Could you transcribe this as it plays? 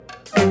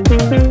Welcome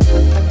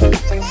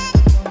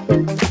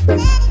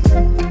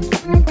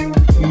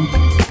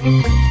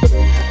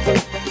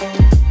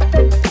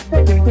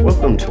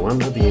to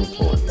Under the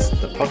Influence,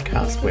 the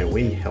podcast where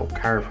we help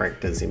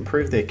chiropractors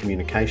improve their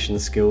communication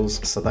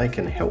skills so they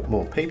can help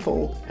more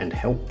people and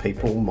help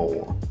people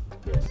more.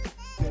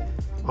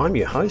 I'm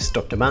your host,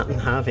 Dr. Martin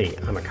Harvey.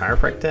 I'm a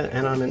chiropractor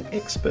and I'm an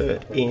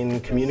expert in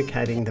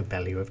communicating the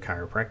value of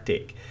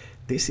chiropractic.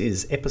 This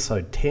is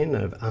episode 10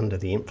 of Under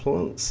the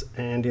Influence,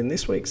 and in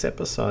this week's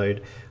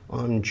episode,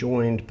 I'm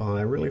joined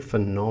by a really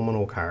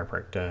phenomenal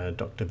chiropractor,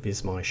 Dr.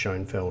 Vismai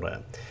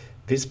Schoenfelder.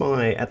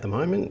 Vismai at the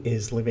moment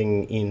is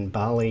living in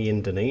Bali,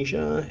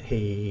 Indonesia.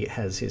 He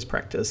has his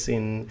practice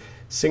in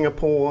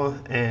Singapore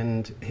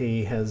and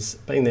he has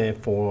been there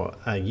for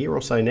a year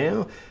or so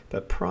now.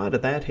 But prior to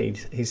that,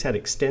 he's had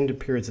extended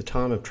periods of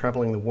time of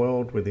traveling the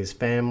world with his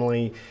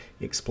family,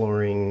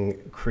 exploring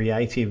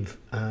creative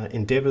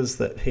endeavors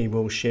that he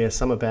will share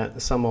some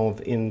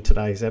of in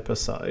today's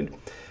episode.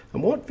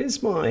 And what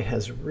Vismai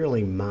has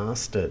really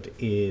mastered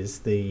is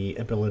the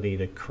ability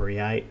to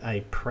create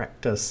a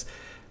practice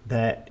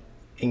that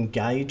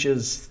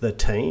engages the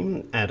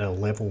team at a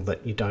level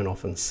that you don't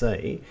often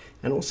see,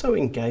 and also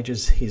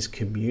engages his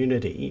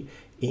community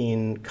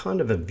in kind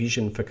of a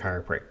vision for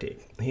chiropractic.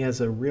 He has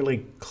a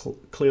really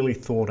clearly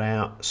thought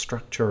out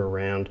structure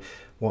around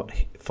what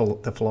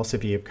the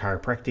philosophy of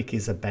chiropractic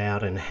is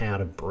about and how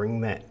to bring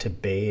that to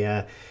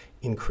bear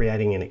in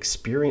creating an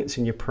experience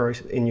in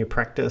your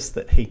practice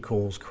that he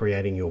calls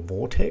creating your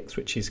vortex,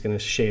 which he's going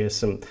to share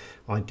some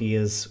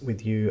ideas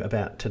with you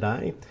about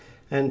today.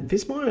 And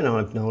Vismai and I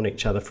have known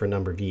each other for a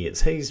number of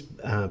years. He's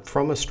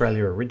from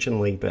Australia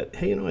originally, but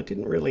he and I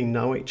didn't really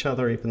know each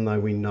other, even though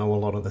we know a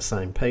lot of the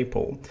same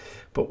people.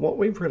 But what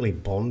we've really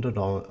bonded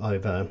on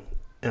over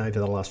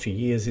the last few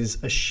years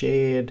is a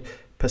shared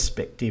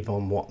perspective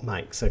on what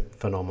makes a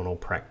phenomenal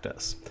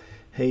practice.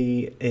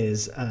 He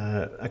is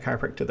a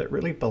chiropractor that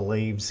really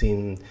believes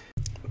in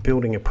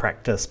building a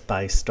practice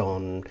based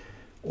on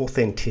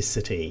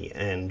authenticity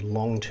and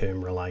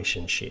long-term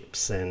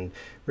relationships, and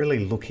really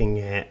looking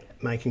at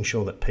making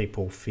sure that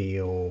people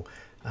feel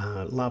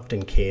loved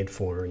and cared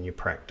for in your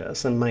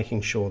practice, and making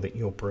sure that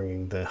you're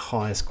bringing the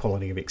highest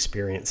quality of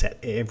experience at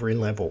every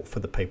level for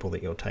the people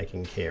that you're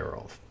taking care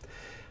of.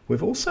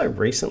 We've also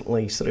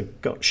recently sort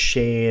of got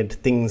shared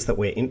things that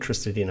we're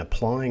interested in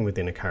applying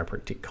within a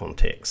chiropractic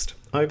context.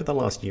 Over the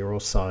last year or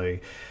so,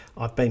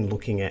 I've been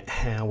looking at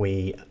how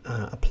we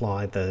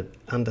apply the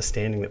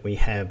understanding that we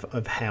have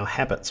of how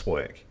habits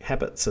work.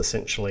 Habits,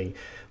 essentially,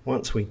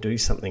 once we do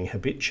something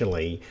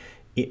habitually,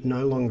 it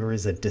no longer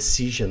is a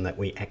decision that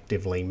we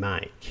actively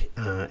make.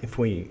 If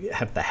we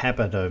have the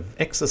habit of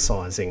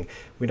exercising,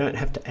 we don't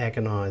have to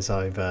agonize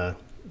over,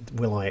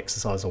 will I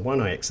exercise or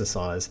won't I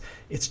exercise?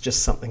 It's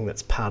just something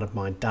that's part of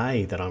my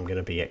day that I'm going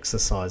to be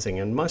exercising.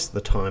 And most of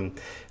the time,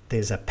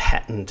 there's a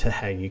pattern to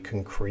how you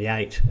can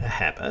create a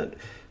habit.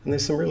 And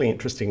there's some really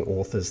interesting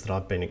authors that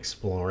I've been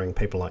exploring,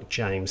 people like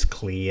James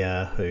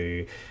Clear,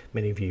 who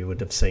many of you would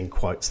have seen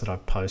quotes that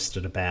I've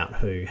posted about,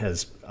 who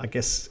has, I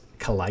guess,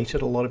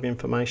 collated a lot of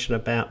information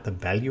about the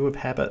value of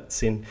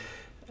habits in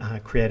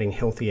creating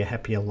healthier,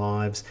 happier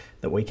lives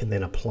that we can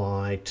then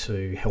apply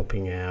to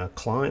helping our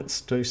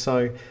clients do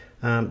so.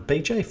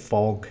 BJ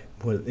Fogg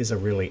is a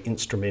really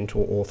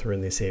instrumental author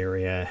in this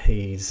area.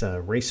 He's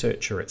a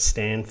researcher at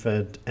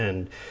Stanford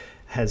and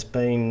has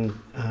been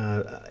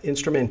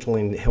instrumental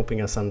in helping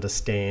us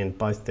understand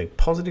both the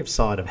positive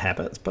side of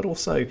habits, but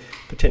also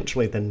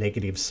potentially the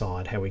negative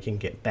side, how we can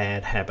get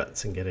bad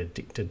habits and get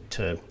addicted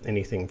to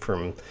anything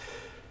from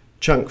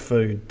junk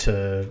food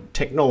to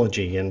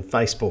technology and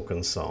Facebook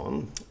and so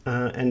on.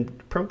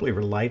 And probably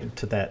related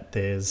to that,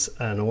 there's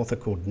an author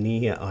called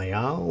Nir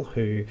Eyal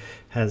who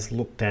has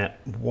looked at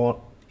what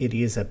it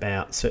is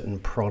about certain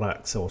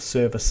products or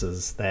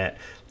services that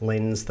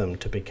lends them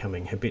to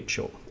becoming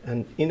habitual.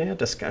 And in our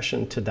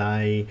discussion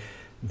today,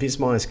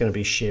 Vismai is going to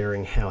be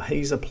sharing how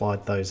he's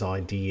applied those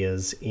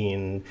ideas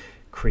in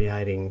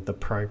creating the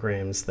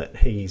programs that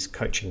he's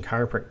coaching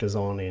chiropractors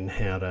on, in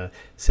how to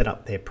set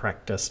up their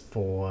practice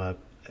for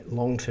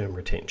long-term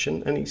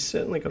retention. And he's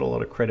certainly got a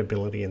lot of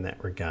credibility in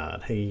that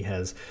regard. He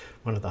has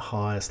one of the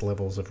highest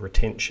levels of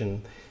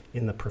retention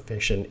in the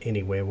profession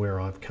anywhere where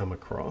I've come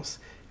across.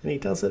 And he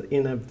does it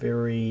in a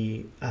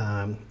very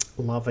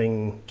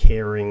loving,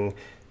 caring,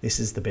 this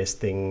is the best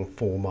thing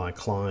for my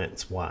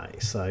clients way.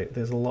 So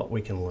there's a lot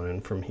we can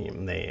learn from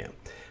him there.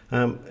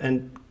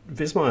 And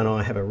Vismai and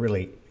I have a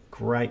really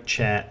great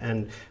chat,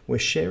 and we're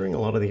sharing a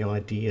lot of the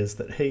ideas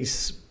that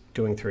he's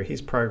doing through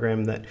his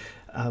program that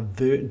are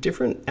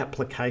different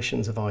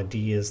applications of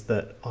ideas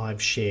that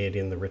I've shared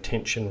in the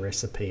retention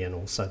recipe and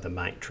also the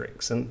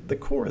matrix. And the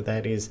core of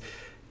that is,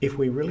 if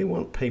we really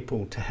want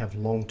people to have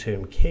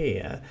long-term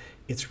care,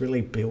 it's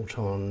really built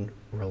on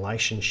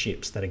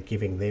relationships that are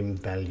giving them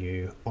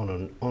value on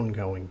an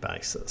ongoing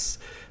basis.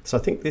 So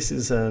I think this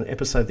is an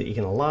episode that you're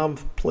going to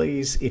love.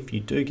 Please, if you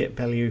do get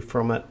value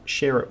from it,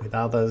 share it with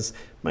others.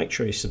 Make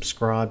sure you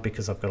subscribe,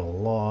 because I've got a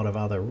lot of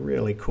other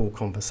really cool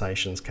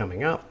conversations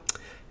coming up.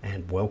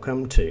 And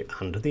welcome to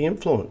Under the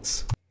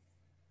Influence.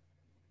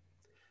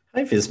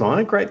 Hey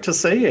Vismaya, great to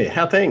see you.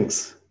 How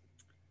things?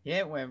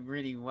 Yeah, we're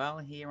really well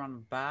here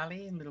on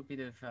Bali. A little bit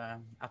of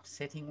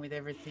upsetting with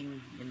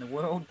everything in the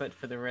world, but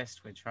for the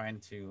rest, we're trying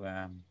to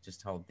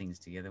just hold things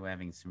together. We're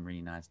having some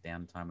really nice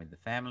downtime with the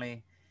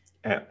family,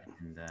 Uh,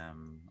 and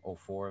all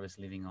four of us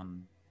living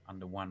on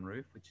under one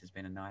roof, which has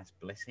been a nice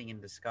blessing in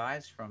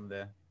disguise from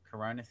the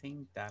Corona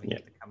thing. Darling yeah.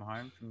 get to come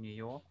home from New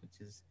York, which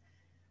has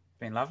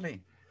been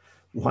lovely.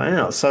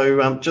 Wow.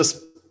 So,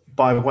 just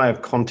by way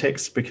of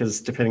context,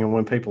 because depending on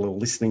when people are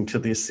listening to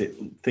this, I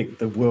think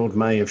the world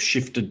may have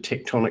shifted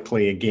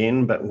tectonically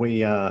again, but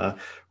we are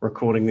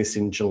recording this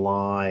in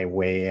July,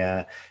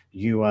 where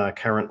you are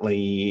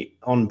currently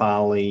on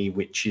Bali,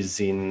 which is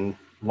in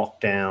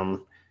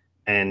lockdown,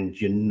 and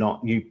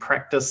you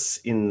practice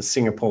in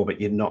Singapore, but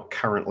you're not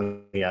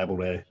currently able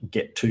to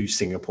get to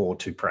Singapore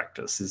to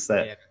practice. Is Yeah,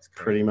 that that's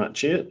pretty correct.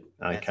 much it?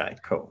 That's Okay,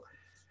 correct. cool.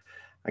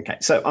 Okay,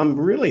 so I'm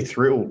really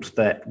thrilled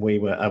that we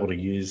were able to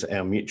use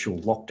our mutual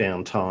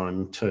lockdown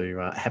time to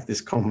have this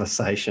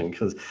conversation,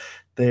 because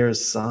there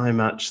is so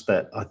much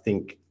that I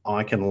think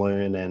I can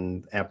learn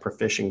and our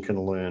profession can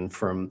learn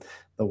from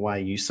the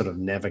way you sort of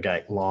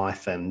navigate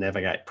life and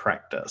navigate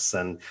practice.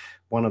 And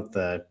one of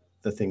the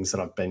things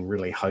that I've been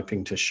really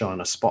hoping to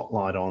shine a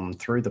spotlight on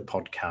through the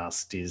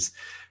podcast is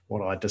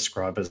what I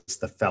describe as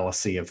the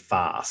fallacy of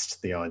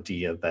fast, the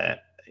idea that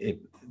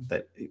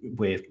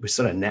we're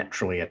sort of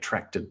naturally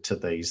attracted to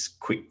these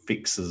quick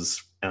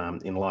fixes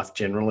in life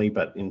generally,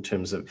 but in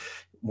terms of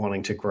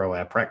wanting to grow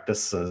our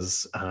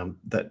practices,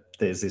 that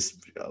there's this,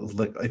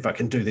 if I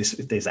can do this,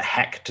 if there's a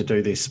hack to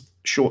do this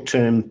short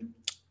term,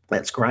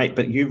 that's great.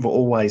 But you've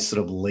always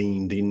sort of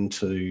leaned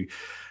into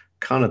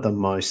kind of the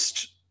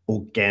most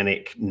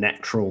organic,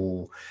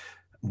 natural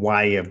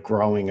way of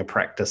growing a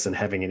practice and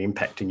having an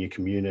impact in your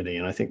community.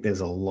 And I think there's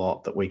a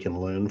lot that we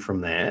can learn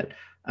from that.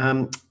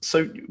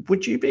 So,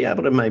 would you be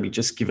able to maybe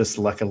just give us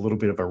like a little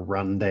bit of a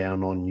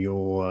rundown on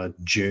your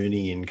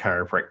journey in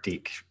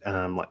chiropractic,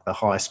 like the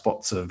high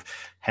spots of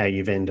how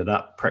you've ended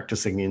up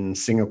practicing in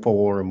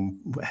Singapore and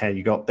how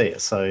you got there?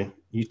 So,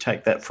 you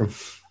take that from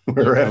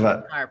Yeah, so I've done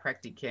wherever.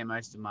 chiropractic care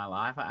most of my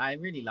life. I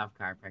really love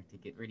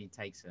chiropractic. It really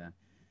takes a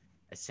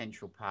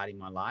central part in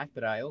my life,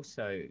 but I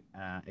also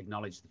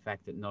acknowledge the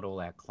fact that not all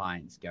our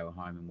clients go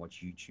home and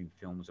watch YouTube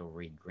films or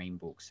read green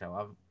books.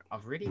 So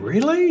I've really looked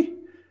at Really?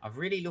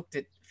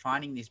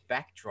 finding this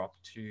backdrop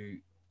to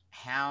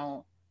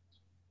how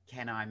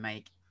can I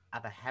make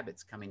other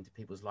habits come into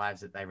people's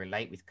lives that they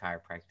relate with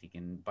chiropractic.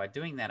 And by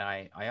doing that,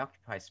 I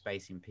occupy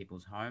space in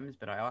people's homes,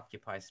 but I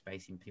occupy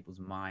space in people's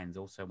minds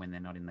also when they're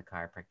not in the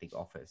chiropractic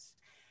office.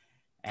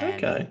 And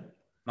Okay.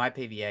 my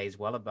PVA is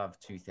well above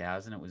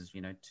 2000. It was,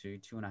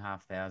 two and a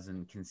half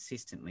thousand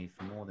consistently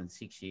for more than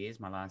 6 years,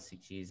 my last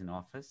 6 years in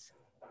office.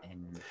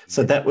 And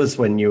So that was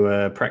when you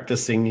were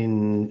practicing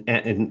in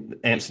in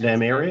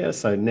Amsterdam Amsterdam. area,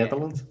 so Yeah.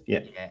 Netherlands. Yeah.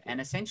 Yeah. And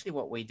essentially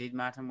what we did,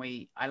 Martin,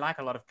 I like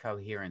a lot of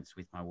coherence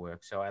with my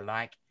work. So I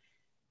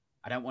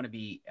don't want to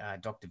be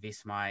Dr.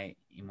 Vismay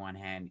in one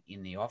hand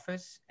in the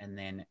office and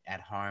then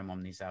at home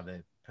on this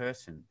other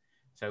person.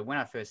 So when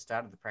I first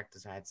started the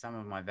practice, I had some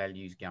of my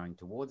values going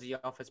towards the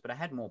office, but I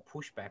had more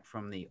pushback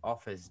from the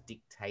office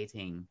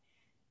dictating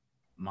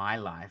my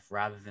life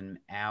rather than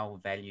our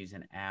values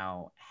and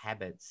our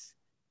habits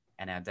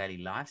and our daily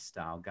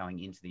lifestyle going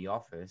into the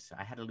office.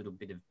 I had a little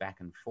bit of back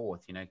and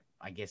forth,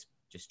 I guess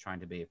just trying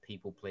to be a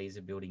people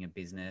pleaser, building a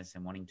business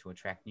and wanting to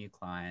attract new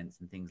clients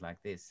and things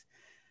like this.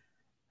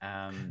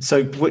 Um,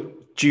 So,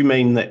 what do you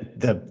mean that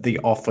the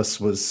office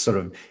was sort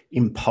of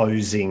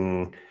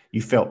imposing?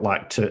 You felt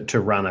like to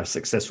run a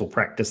successful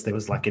practice, there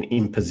was like an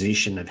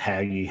imposition of how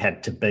you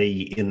had to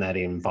be in that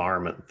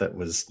environment that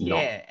was not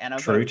Yeah, and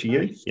I've got a true to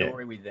funny you. Yeah.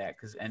 story with that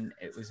and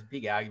it was a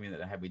big argument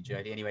that I had with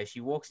Jody. Anyway,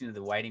 she walks into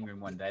the waiting room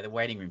one day. The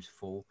waiting room's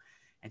full,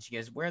 and she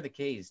goes, "Where are the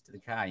keys to the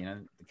car?"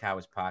 The car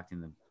was parked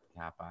in the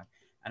car park,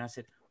 and I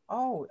said,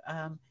 "Oh,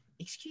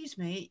 excuse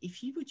me,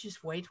 if you would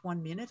just wait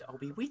 1 minute, I'll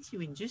be with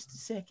you in just a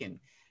second."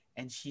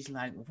 And she's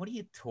like, "What are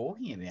you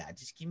talking about?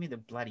 Just give me the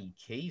bloody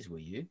keys, will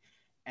you?"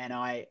 And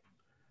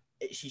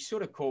she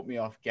sort of caught me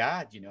off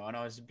guard, and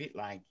I was a bit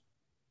like,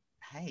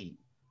 "Hey,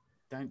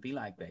 don't be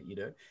like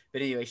that.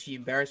 But anyway, she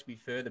embarrassed me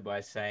further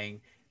by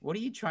saying, "What are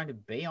you trying to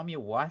be? I'm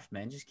your wife,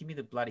 man. Just give me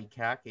the bloody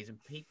car keys."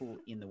 And people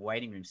in the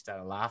waiting room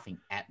started laughing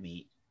at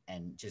me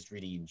and just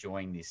really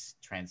enjoying this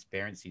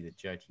transparency that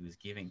Jyoti was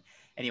giving.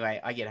 Anyway,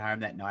 I get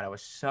home that night. I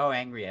was so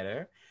angry at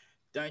her.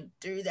 Don't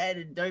do that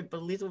and don't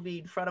belittle me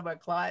in front of my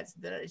clients.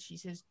 She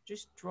says,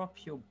 just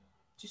drop your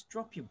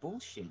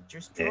bullshit.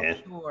 Just drop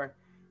Yeah.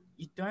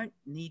 you don't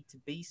need to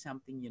be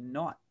something you're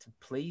not to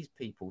please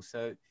people.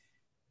 So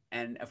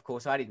and of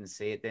course, I didn't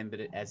see it then, but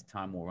as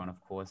time wore on, of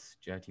course,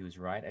 Jyoti was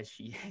right, as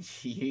she as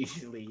she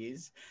usually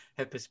is.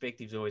 Her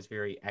perspective's always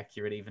very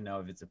accurate, even though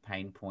if it's a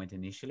pain point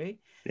initially.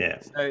 Yeah.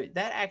 So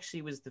that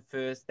actually was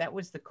that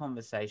was the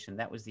conversation,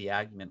 that was the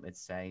argument,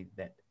 let's say,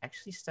 that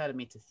actually started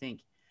me to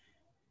think,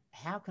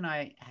 how can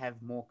I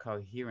have more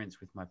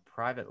coherence with my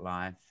private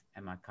life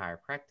and my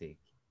chiropractic?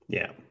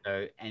 Yeah.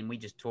 So, and we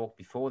just talked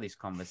before this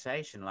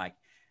conversation, like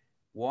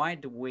why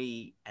do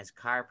we as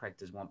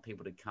chiropractors want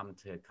people to come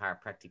to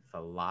chiropractic for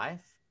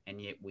life? And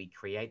yet we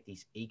create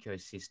this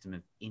ecosystem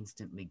of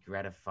instantly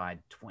gratified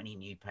 20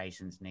 new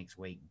patients next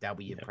week,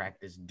 double your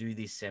practice, do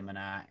this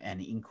seminar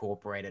and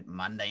incorporate it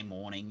Monday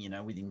morning, you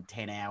know, within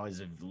 10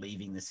 hours of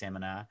leaving the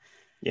seminar.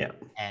 Yeah.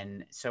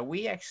 And so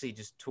we actually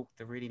just took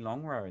the really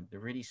long road, the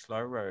really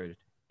slow road,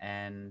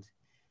 and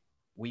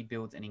we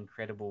built an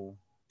incredible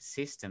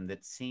system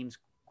that seems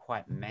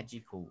quite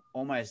magical,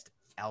 almost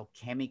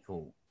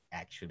alchemical,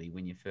 actually,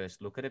 when you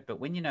first look at it. But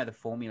when you know the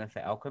formula for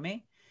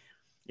alchemy,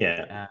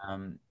 Yeah.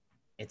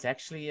 it's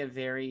actually a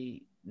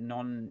very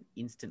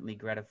non-instantly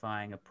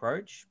gratifying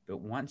approach.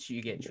 But once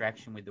you get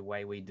traction with the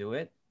way we do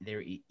it,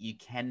 you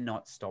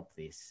cannot stop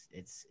this.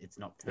 It's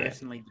not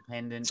personally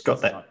dependent. It's got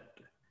It's that. not.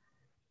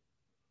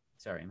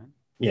 Sorry, man.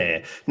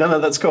 Yeah. No,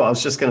 that's cool. I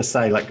was just going to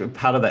say, like,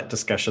 part of that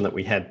discussion that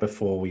we had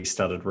before we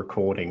started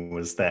recording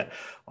was that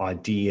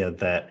idea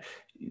that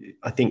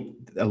I think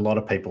a lot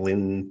of people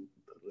in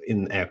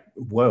our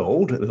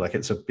world, like,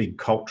 it's a big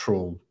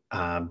cultural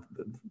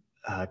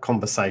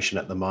conversation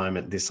at the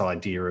moment, this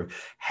idea of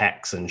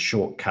hacks and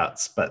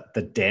shortcuts. But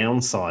the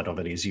downside of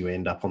it is you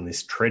end up on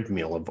this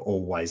treadmill of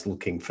always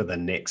looking for the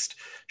next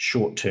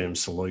short-term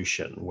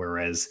solution,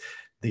 whereas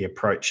the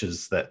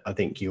approaches that I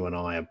think you and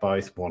I are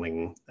both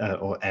wanting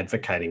or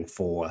advocating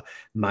for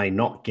may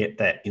not get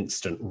that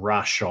instant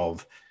rush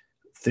of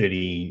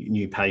 30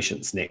 new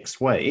patients next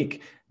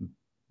week,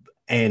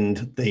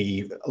 and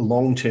the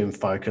long-term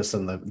focus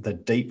and the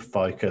deep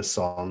focus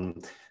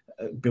on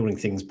building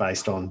things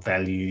based on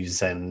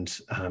values and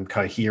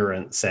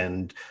coherence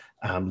and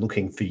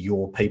looking for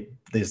your people.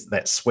 There's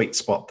that sweet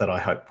spot that I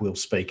hope we'll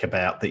speak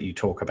about, that you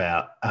talk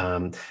about,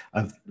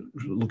 of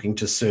looking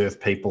to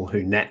serve people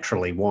who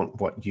naturally want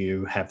what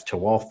you have to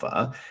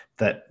offer,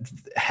 that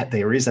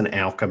there is an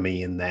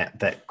alchemy in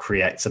that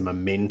creates a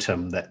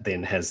momentum that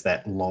then has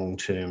that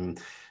long-term,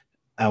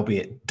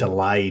 albeit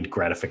delayed,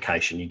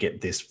 gratification. You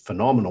get this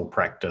phenomenal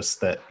practice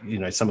that, you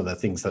know, some of the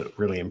things that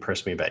really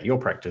impressed me about your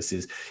practice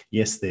is,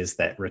 yes, there's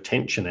that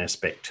retention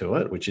aspect to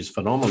it, which is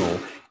phenomenal.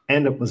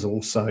 And it was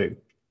also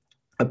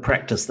a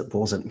practice that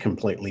wasn't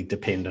completely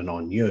dependent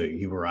on you.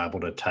 You were able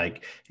to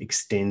take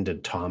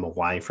extended time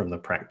away from the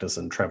practice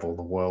and travel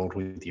the world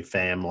with your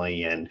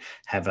family and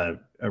have a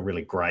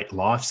really great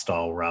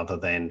lifestyle, rather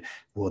than,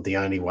 well, the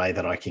only way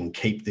that I can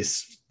keep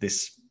this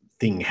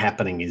thing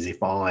happening is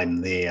if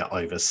I'm there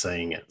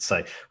overseeing it.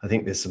 So I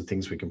think there's some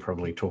things we can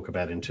probably talk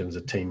about in terms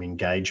of team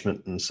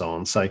engagement and so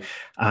on. So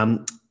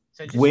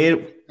So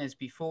just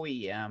before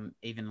we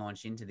even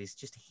launch into this,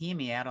 just hear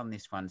me out on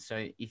this one.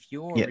 So if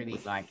you're really,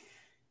 like,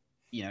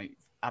 you know,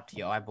 up to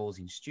your eyeballs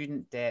in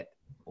student debt,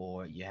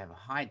 or you have a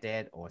high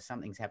debt, or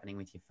something's happening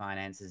with your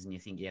finances and you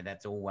think, yeah,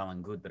 that's all well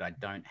and good, but I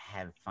don't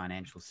have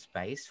financial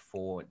space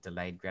for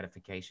delayed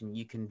gratification,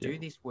 you can do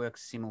this work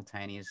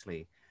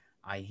simultaneously.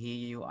 I hear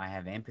you. I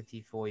have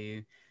empathy for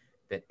you,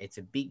 but it's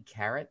a big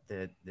carrot,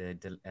 the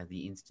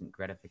instant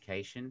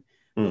gratification.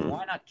 But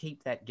why not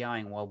keep that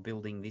going while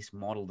building this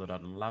model that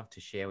I'd love to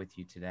share with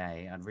you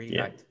today? I'd really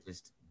like to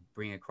just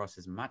bring across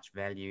as much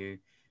value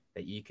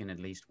that you can at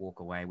least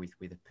walk away with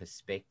a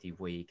perspective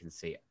where you can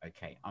see,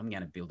 okay, I'm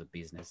going to build a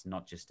business,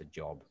 not just a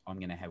job. I'm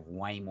going to have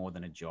way more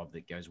than a job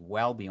that goes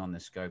well beyond the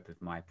scope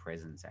of my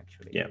presence,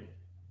 actually. Yeah.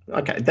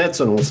 Okay,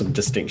 that's an awesome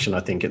distinction. I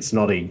think it's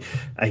not a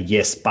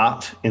yes,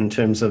 but in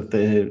terms of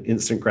the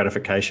instant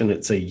gratification,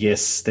 it's a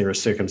yes, there are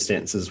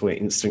circumstances where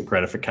instant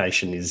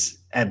gratification is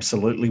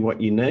absolutely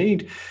what you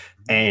need,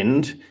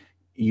 and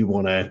you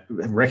want to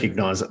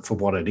recognize it for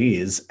what it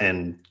is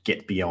and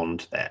get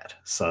beyond that.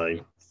 So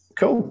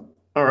cool.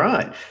 All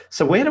right.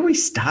 So where do we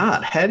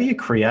start? How do you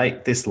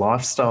create this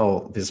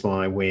lifestyle,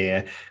 Vismai,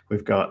 where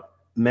we've got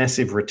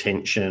massive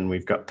retention,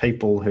 we've got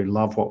people who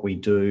love what we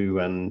do,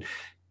 and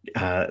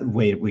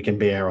we can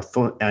be our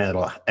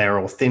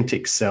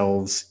authentic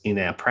selves in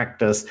our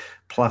practice.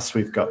 Plus,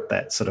 we've got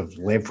that sort of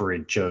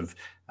leverage of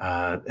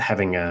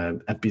having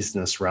a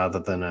business rather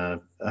than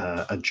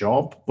a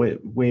job.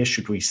 Where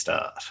should we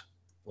start?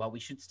 Well, we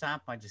should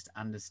start by just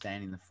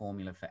understanding the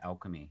formula for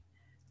alchemy.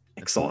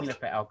 Excellent. The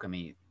formula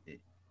for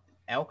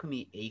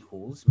alchemy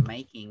equals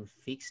making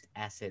fixed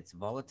assets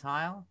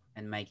volatile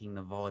and making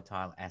the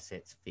volatile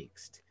assets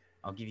fixed.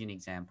 I'll give you an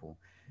example.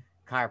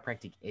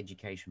 Chiropractic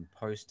education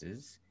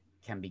posters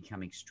can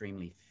become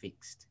extremely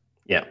fixed.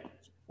 Yeah.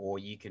 Or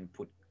you can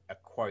put a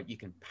quote, you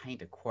can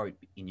paint a quote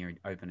in your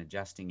open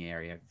adjusting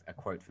area, a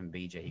quote from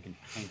BJ, you can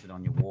paint it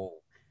on your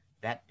wall.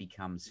 That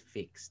becomes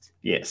fixed.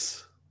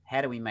 Yes. How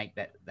do we make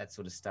that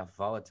sort of stuff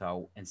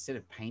volatile? Instead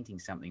of painting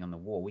something on the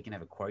wall, we can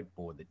have a quote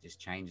board that just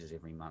changes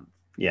every month.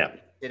 Yeah.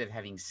 Instead of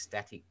having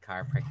static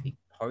chiropractic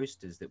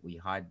posters that we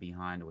hide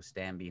behind or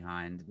stand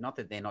behind, not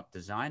that they're not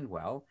designed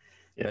well,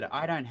 but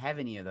I don't have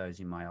any of those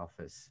in my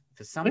office.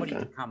 For somebody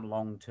to come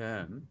long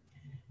term,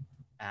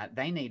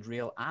 they need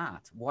real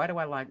art. Why do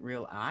I like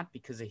real art?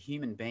 Because a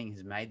human being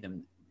has made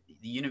them.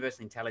 The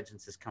universal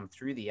intelligence has come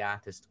through the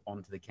artist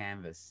onto the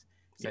canvas.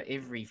 So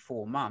every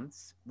 4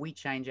 months, we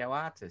change our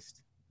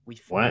artist. We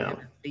have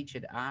a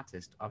featured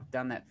artist. I've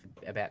done that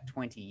for about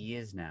 20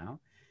 years now.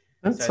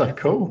 That's So so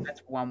cool.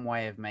 that's one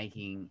way of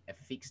making a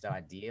fixed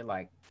idea,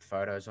 like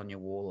photos on your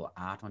wall or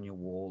art on your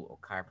wall or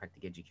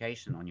chiropractic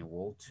education on your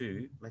wall,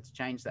 to let's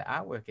change the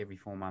artwork every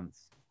 4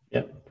 months.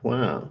 Yep.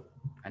 Wow.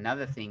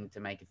 Another thing to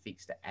make a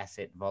fixed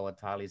asset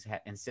volatile is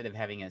instead of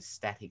having a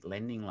static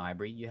lending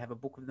library, you have a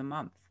book of the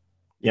month.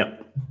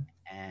 Yep.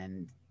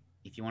 And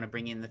if you want to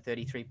bring in the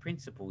 33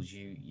 principles,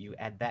 you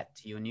add that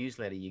to your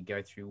newsletter. You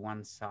go through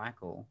one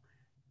cycle.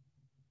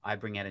 I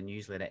bring out a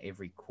newsletter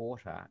every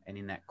quarter, and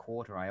in that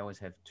quarter, I always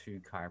have 2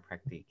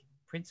 chiropractic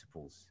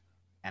principles,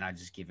 and I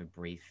just give a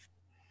brief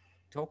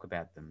talk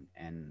about them,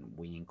 and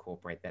we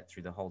incorporate that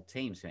through the whole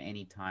team. So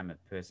anytime a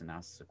person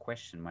asks a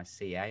question, my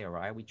CA or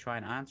I, we try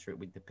and answer it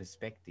with the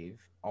perspective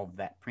of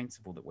that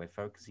principle that we're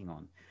focusing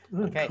on.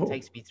 Oh, Okay, cool. it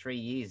takes me 3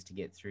 years to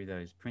get through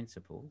those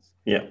principles,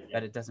 Yeah.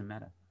 but it doesn't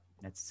matter.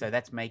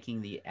 That's making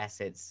the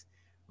assets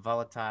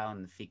volatile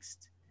and the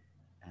fixed,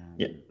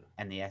 Yeah.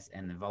 and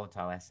the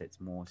volatile assets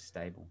more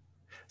stable.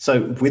 So I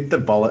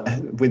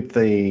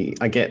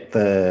get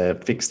the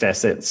fixed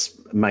assets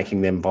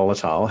making them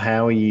volatile.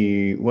 How are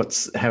you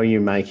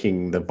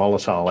making the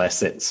volatile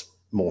assets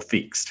more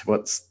fixed? For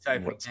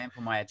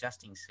example, my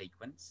adjusting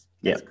sequence,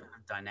 Yeah. that's kind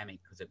of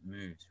dynamic because it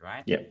moves,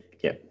 right? Yeah.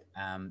 Yeah.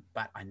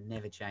 But I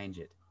never change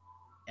it.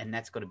 And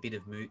that's got a bit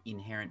of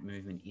inherent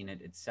movement in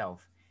it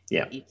itself.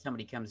 Yeah. If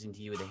somebody comes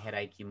into you with a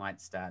headache, you might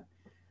start,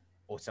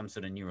 or some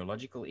sort of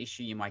neurological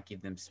issue, you might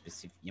give them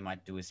you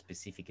might do a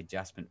specific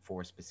adjustment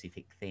for a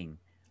specific thing.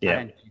 Yeah. I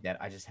don't do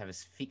that. I just have a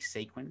fixed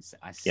sequence.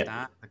 I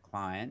start the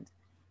client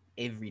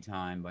every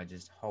time by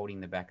just holding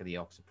the back of the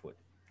occiput.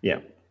 Yeah.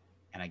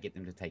 And I get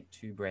them to take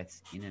 2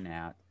 breaths in and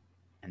out.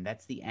 And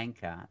that's the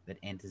anchor that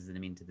enters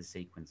them into the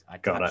sequence. I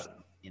touch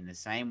them in the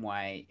same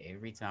way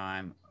every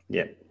time.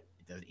 Yeah.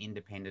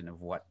 Independent of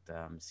what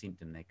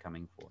symptom they're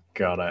coming for.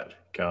 Got it.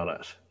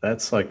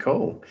 That's so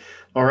cool.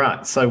 All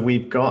right. So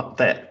we've got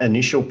that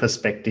initial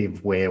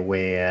perspective where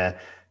we're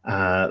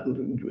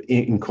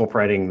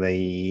incorporating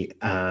the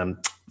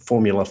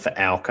formula for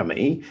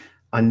alchemy.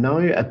 I know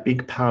a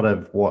big part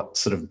of what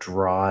sort of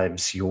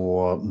drives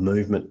your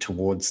movement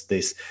towards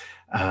this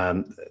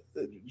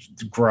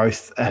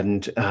growth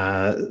and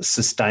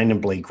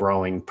sustainably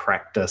growing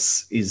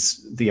practice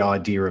is the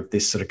idea of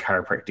this sort of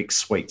chiropractic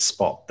sweet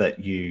spot that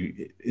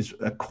is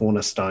a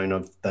cornerstone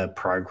of the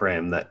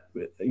program that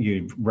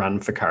you run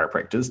for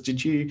chiropractors.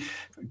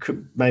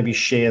 Could maybe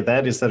share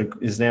that?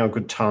 Is now a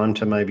good time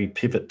to maybe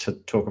pivot to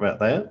talk about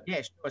that?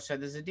 Yeah, sure. So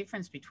there's a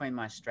difference between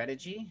my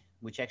strategy,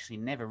 which actually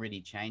never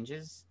really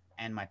changes,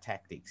 and my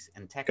tactics.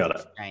 And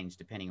tactics change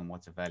depending on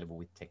what's available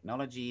with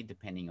technology,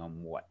 depending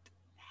on what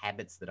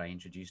habits that I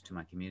introduce to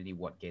my community,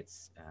 what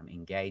gets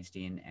engaged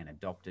in and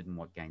adopted, and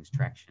what gains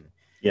traction.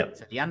 Yeah.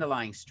 So the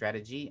underlying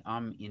strategy,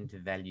 I'm into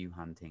value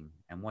hunting.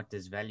 And what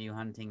does value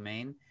hunting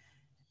mean?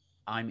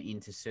 I'm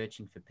into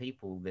searching for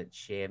people that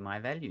share my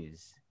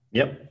values.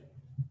 Yep.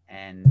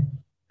 And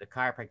the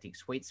chiropractic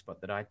sweet spot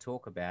that I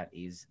talk about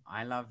is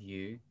I love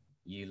you,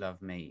 you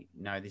love me.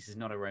 No, this is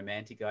not a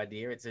romantic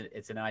idea.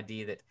 It's an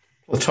idea that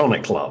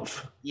platonic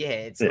love. Yeah,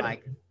 it's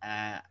like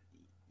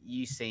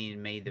you see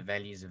in me the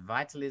values of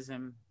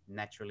vitalism,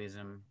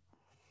 naturalism,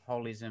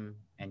 holism,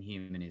 and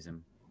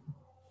humanism.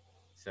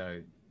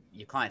 So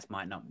your clients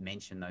might not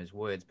mention those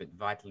words, but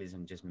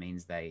vitalism just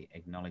means they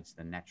acknowledge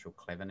the natural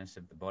cleverness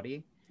of the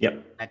body.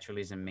 Yep.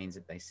 Naturalism means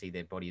that they see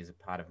their body as a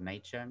part of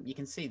nature. You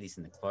can see this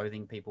in the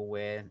clothing people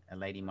wear. A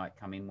lady might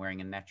come in wearing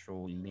a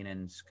natural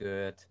linen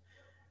skirt.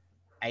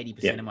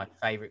 80% of my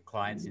favorite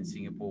clients in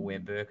Singapore wear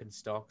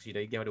Birkenstocks.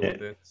 You go to a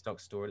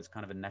Birkenstock store, it's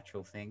kind of a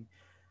natural thing.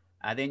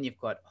 Then you've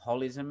got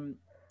holism,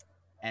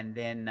 and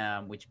then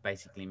which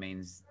basically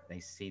means they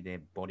see their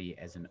body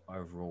as an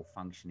overall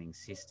functioning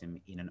system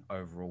in an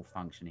overall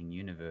functioning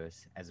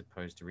universe, as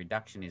opposed to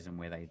reductionism,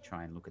 where they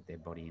try and look at their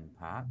body in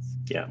parts.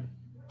 Yeah.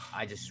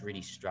 I just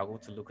really struggle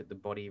to look at the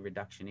body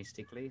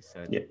reductionistically.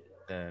 So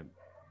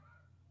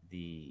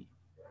the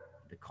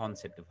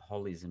concept of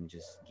holism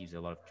just gives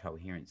a lot of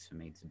coherence for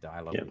me to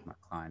dialogue with my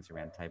clients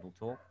around table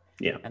talk.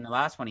 Yeah. And the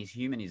last one is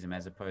humanism,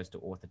 as opposed to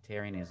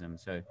authoritarianism.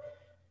 So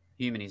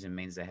humanism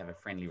means they have a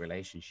friendly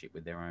relationship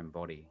with their own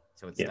body.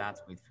 So it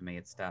starts with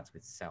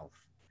self,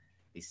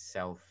 this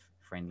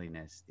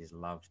self-friendliness, this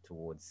love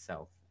towards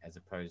self, as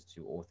opposed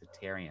to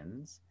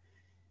authoritarians.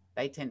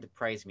 They tend to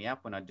praise me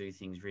up when I do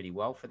things really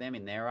well for them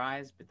in their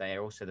eyes, but they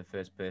are also the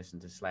first person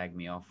to slag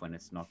me off when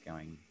it's not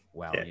going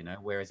well,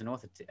 whereas a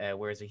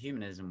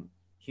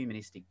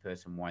humanistic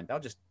person won't. They'll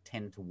just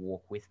tend to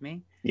walk with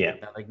me. Yeah.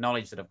 They'll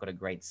acknowledge that I've got a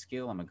great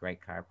skill. I'm a great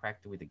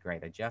chiropractor with a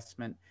great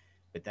adjustment,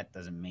 but that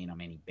doesn't mean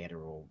I'm any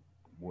better or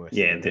worse.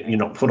 Yeah, that you're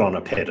not put on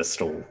a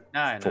pedestal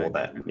for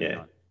that.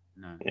 Yeah.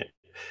 No. Yeah.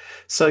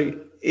 So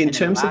in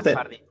terms of that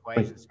part of the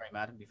equation, sorry,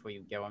 Martin, before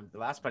you go on, the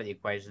last part of the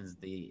equation is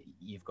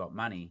you've got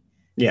money.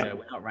 Yeah. So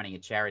we're not running a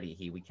charity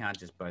here. We can't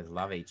just both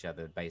love each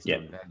other based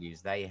on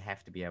values. They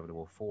have to be able to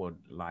afford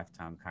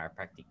lifetime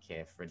chiropractic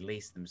care for at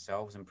least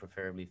themselves and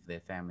preferably for their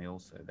family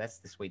also. That's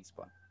the sweet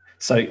spot.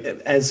 So,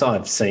 as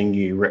I've seen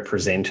you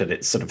represented,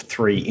 it's sort of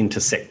three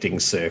intersecting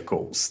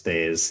circles.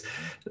 There's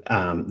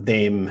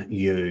them,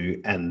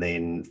 you, and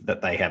then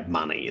that they have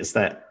money. Is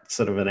that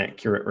sort of an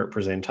accurate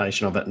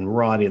representation of it? And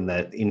right in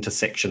the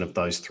intersection of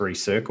those three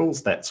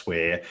circles, that's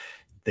where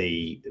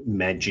the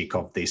magic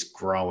of this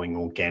growing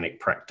organic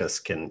practice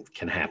can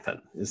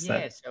happen. Is Yeah,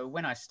 that? so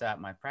when I start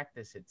my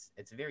practice,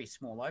 it's a very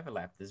small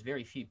overlap. There's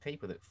very few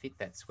people that fit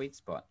that sweet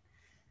spot.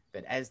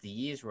 But as the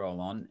years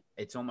roll on,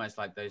 it's almost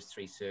like those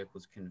three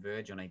circles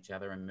converge on each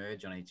other and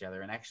merge on each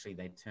other, and actually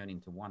they turn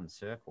into one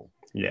circle.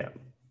 Yeah.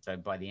 So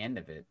by the end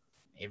of it,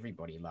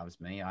 everybody loves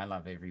me. I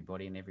love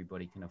everybody, and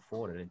everybody can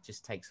afford it. It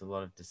just takes a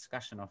lot of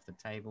discussion off the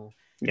table.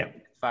 Yeah.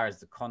 As far as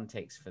the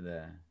context for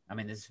I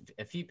mean, there's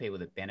a few people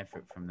that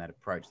benefit from that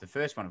approach. The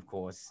first one, of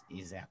course,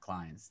 is our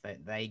clients.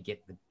 They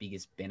get the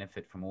biggest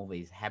benefit from all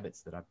these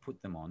habits that I put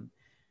them on.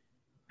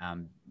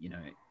 You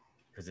know,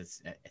 because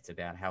it's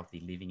about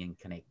healthy living and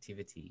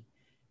connectivity.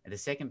 And the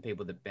second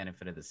people that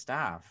benefit are the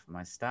staff.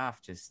 My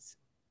staff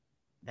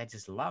they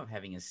just love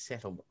having a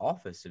settled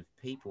office of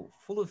people,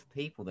 full of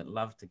people that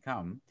love to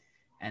come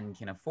and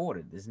can afford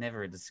it. There's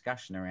never a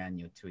discussion around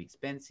you're too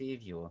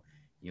expensive, you're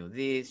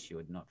this,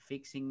 you're not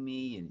fixing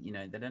me,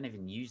 and they don't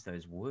even use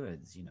those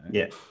words.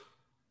 Yeah.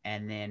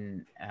 And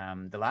then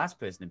the last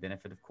person to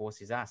benefit, of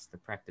course, is us, the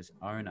practice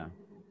owner.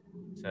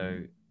 So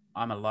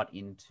I'm a lot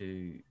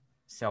into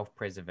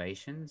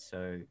self-preservation.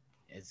 So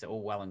it's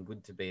all well and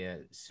good to be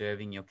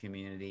serving your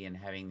community and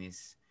having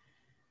this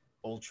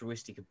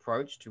altruistic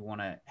approach to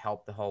want to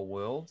help the whole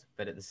world,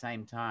 but at the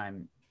same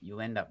time, you'll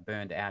end up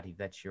burned out if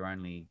that's your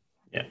only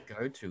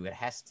go-to. It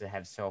has to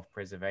have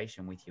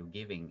self-preservation with your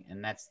giving,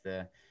 and that's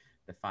the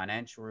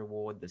financial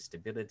reward, the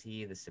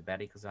stability, the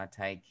sabbaticals I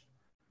take.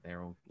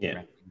 They're all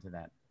wrapped into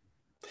that.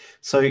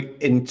 So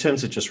in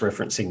terms of just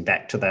referencing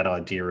back to that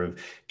idea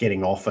of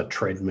getting off a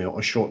treadmill,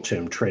 a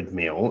short-term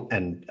treadmill,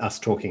 and us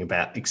talking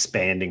about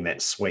expanding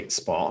that sweet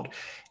spot,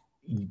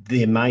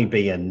 there may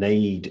be a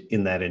need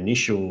in that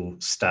initial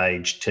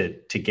stage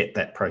to get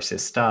that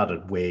process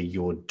started where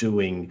you're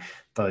doing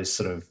those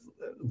sort of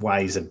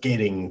ways of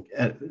getting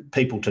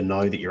people to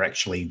know that you're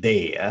actually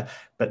there.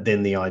 But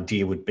then the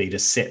idea would be to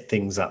set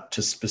things up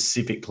to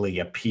specifically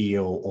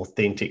appeal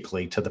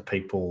authentically to the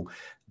people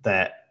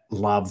that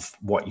love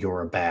what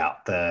you're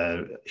about,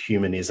 the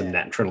humanism,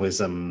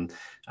 naturalism,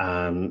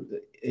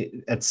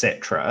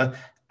 etc.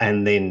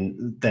 And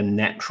then the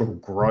natural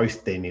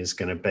growth then is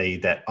going to be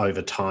that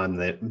over time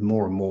that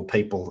more and more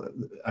people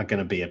are going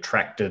to be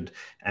attracted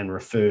and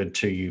referred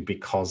to you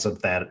because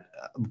of that.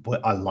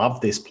 I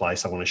love this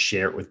place. I want to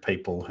share it with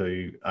people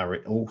who are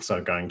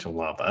also going to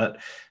love it.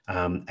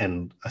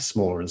 And a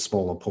smaller and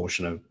smaller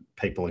portion of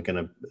people are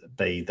going to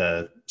be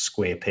the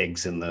square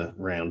pegs in the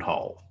round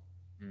hole.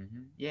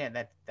 Mm-hmm.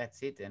 Yeah,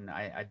 that's it. And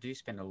I do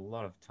spend a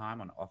lot of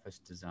time on office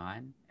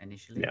design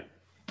initially. Yeah.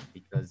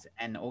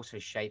 And also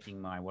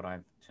shaping what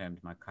I've termed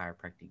my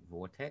chiropractic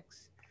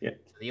vortex. Yeah.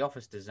 So the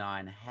office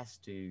design has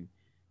to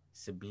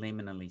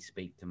subliminally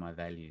speak to my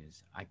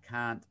values. I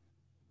can't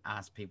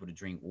ask people to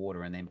drink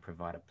water and then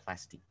provide a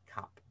plastic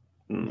cup.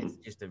 It's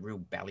just a real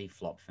belly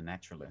flop for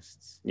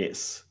naturalists.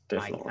 Yes,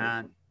 definitely. I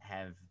can't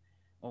have,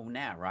 well,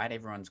 now, right?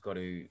 Everyone's got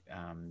to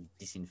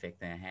disinfect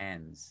their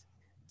hands.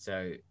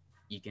 So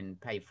you can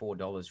pay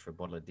 $4 for a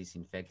bottle of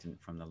disinfectant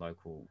from the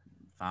local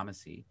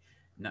pharmacy.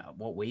 No,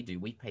 what we do,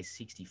 we pay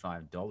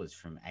 $65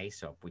 from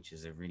Aesop, which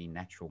is a really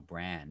natural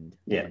brand.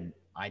 Yeah. And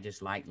I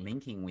just like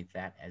linking with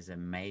that as a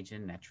major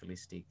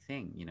naturalistic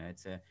thing.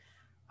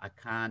 I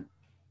can't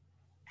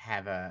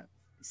have a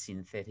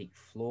synthetic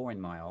floor in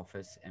my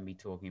office and be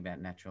talking about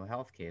natural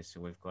healthcare.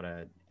 So we've got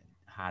a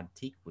hard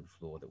teakwood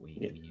floor that we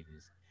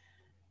use.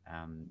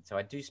 So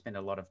I do spend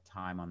a lot of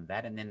time on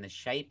that. And then the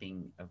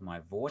shaping of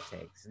my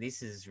vortex,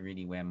 this is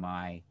really where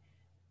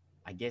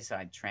I guess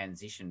I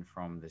transition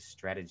from the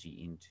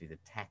strategy into the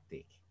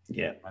tactic.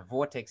 Yeah. My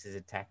vortex is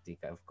a tactic.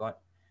 I've got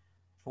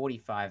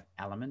 45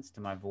 elements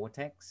to my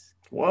vortex.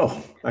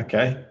 Whoa.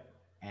 Okay.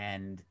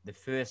 And the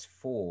first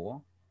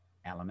 4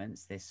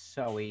 elements, they're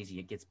so easy.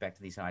 It gets back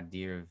to this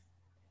idea of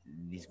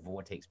this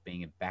vortex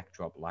being a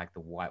backdrop, like the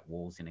white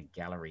walls in a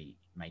gallery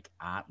make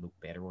art look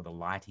better, or the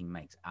lighting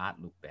makes art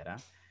look better.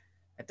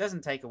 It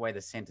doesn't take away the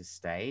center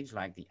stage,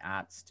 like the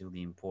art's still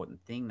the important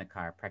thing, the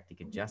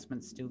chiropractic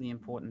adjustment's still the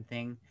important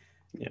thing.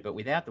 Yeah. But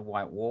without the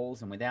white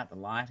walls and without the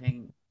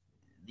lighting,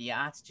 the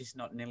art's just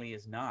not nearly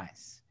as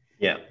nice.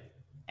 Yeah.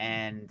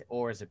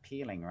 Or as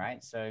appealing,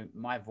 right? So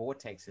my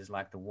vortex is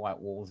like the white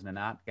walls in an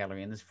art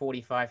gallery, and there's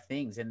 45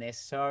 things, and they're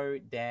so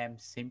damn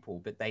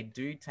simple, but they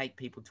do take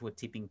people to a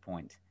tipping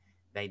point.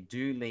 They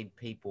do lead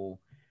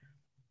people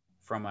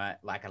from a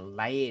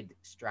layered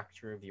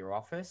structure of your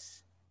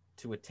office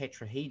to a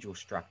tetrahedral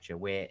structure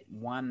where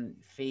one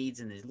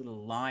feeds, and there's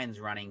little lines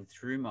running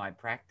through my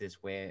practice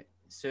where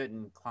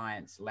certain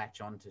clients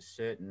latch onto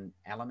certain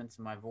elements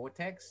of my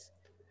vortex.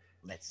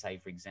 Let's say,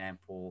 for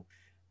example,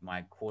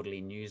 my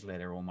quarterly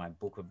newsletter or my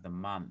book of the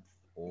month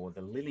or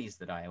the lilies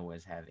that I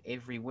always have.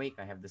 Every week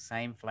I have the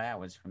same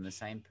flowers from the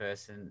same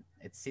person.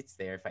 It sits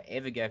there. If I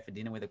ever go for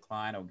dinner with a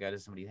client or go to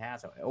somebody's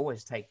house, I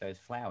always take those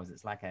flowers.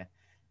 It's like a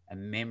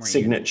memory.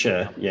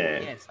 Signature, yeah.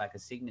 Yeah, it's like a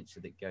signature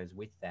that goes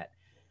with that.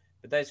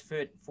 But those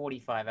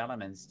 45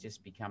 elements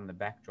just become the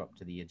backdrop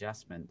to the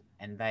adjustment.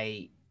 And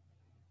they,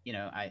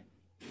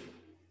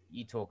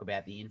 you talk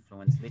about the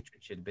influence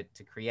literature, but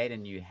to create a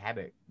new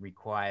habit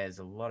requires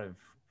a lot of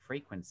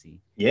frequency.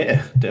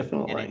 Yeah, And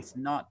definitely. it's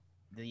not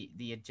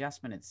the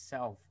adjustment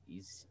itself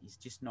is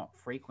just not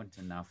frequent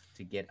enough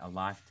to get a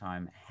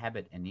lifetime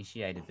habit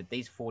initiated. But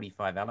these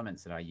 45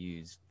 elements that I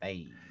use,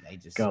 they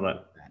just Got support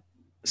it. that.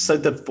 So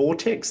the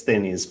vortex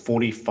then is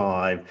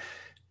 45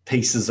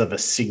 pieces of a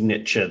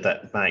signature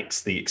that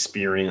makes the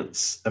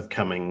experience of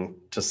coming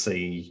to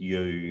see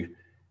you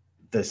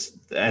this,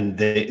 and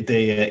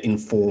they're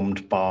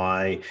informed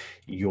by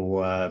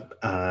your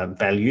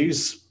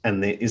values.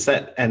 And is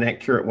that an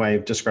accurate way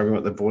of describing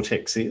what the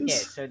vortex Yeah,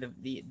 is? so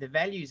the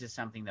values are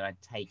something that I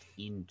take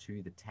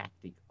into the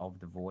tactic of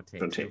the vortex. The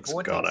Vortex,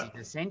 got vortex it.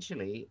 is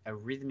essentially a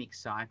rhythmic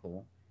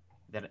cycle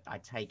that I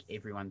take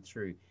everyone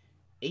through.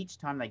 Each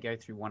time they go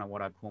through one of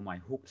what I call my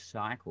hooked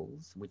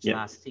cycles, which Yep.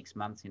 last 6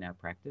 months in our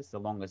practice, the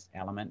longest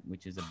element,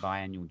 which is a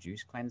biannual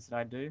juice cleanse that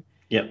I do.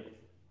 Yep.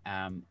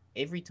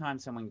 Every time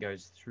someone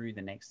goes through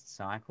the next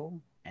cycle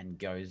and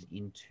goes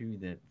into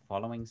the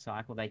following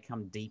cycle, they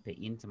come deeper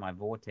into my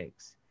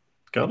vortex.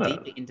 The Got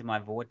deeper it. into my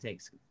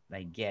vortex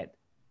they get,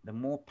 the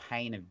more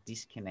pain of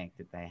disconnect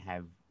that they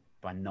have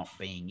by not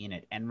being in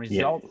it. And Yep.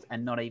 results are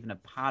not even a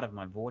part of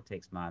my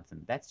vortex,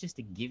 Martin. That's just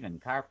a given.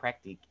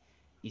 Chiropractic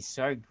is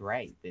so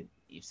great that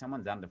if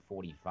someone's under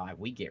 45,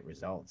 we get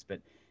results.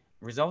 But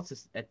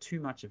results are too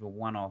much of a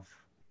one-off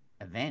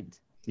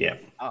event. Yeah.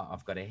 Oh,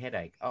 I've got a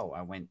headache. Oh,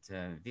 I went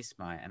to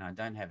Visma and I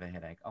don't have a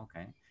headache.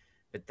 Okay.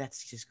 But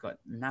that's just got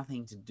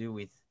nothing to do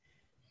with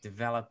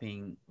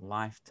developing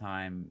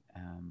lifetime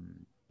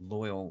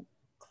loyal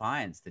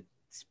clients that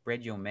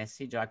spread your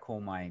message. I call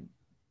my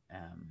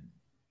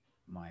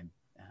my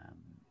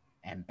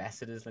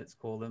ambassadors, let's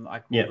call them. I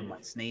call Yep. them my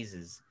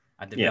sneezers.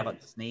 I Yep.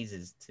 developed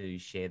sneezers to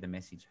share the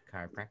message of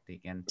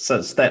chiropractic. And So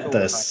it's that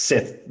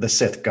the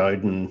Seth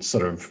Godin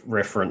sort of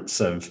reference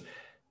of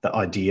the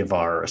idea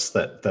virus,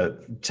 that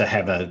to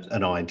have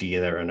an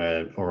idea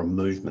or a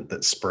movement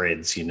that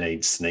spreads, you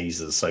need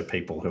sneezers. So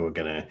people who are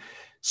going to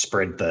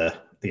spread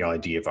the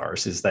idea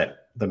virus. Is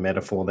that the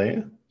metaphor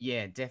there?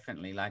 Yeah,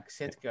 definitely. Like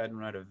Seth Godin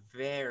wrote a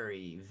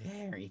very,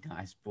 very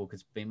nice book.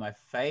 It's been my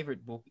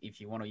favorite book, if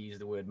you want to use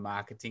the word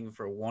marketing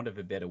for a want of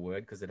a better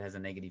word, because it has a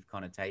negative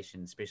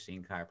connotation, especially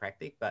in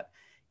chiropractic. But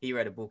he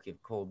wrote a book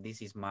called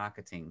This Is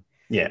Marketing.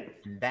 Yeah.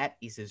 And that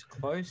is as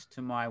close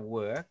to my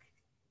work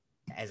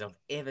as I've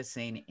ever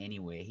seen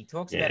anywhere. He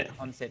talks about a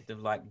concept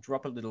of like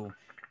drop a little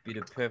bit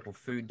of purple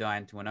food dye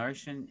into an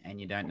ocean and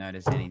you don't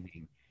notice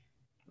anything.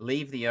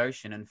 Leave the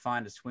ocean and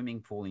find a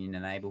swimming pool in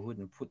your neighborhood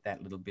and put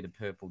that little bit of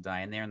purple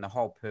dye in there, and the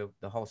whole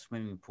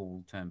swimming pool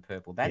will turn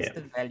purple. That's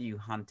the value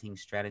hunting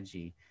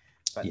strategy.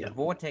 But the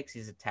vortex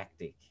is a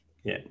tactic.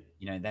 Yeah.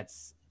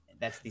 That's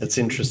this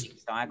interesting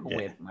cycle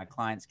where my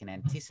clients can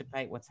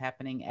anticipate what's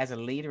happening. As a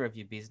leader of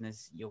your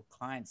business, your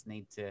clients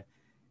need to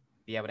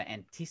be able to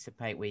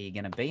anticipate where you're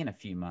going to be in a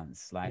few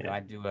months. Like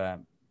I do a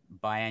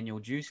biannual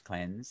juice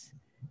cleanse,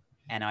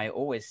 and I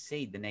always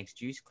seed the next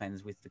juice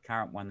cleanse with the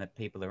current one that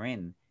people are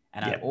in.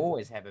 And I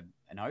always have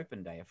an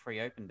open day, a free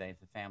open day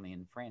for family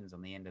and friends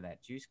on the end of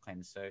that juice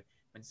cleanse. So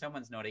when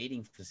someone's not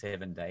eating for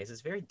 7 days,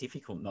 it's very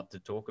difficult not to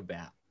talk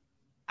about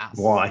us.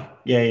 Why?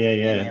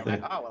 Yeah.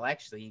 Like, oh, well,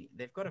 actually,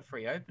 they've got a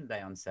free open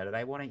day on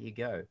Saturday. Why don't you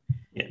go?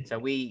 Yeah. So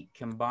we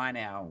combine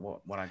our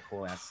what I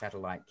call our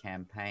satellite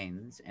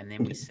campaigns, and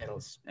then we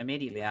settle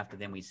immediately after.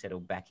 Then we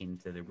settle back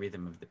into the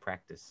rhythm of the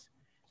practice.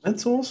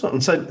 That's awesome.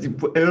 And so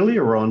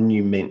earlier on,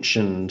 you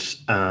mentioned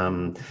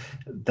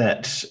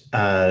that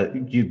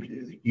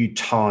you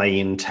tie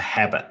into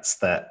habits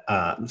that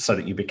so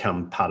that you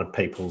become part of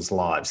people's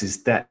lives.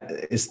 Is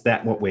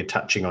that what we're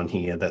touching on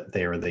here? That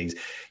there are these,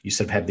 you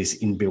sort of have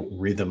this inbuilt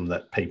rhythm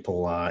that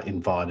people are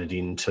invited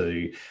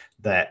into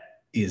that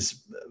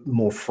is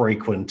more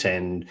frequent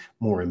and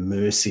more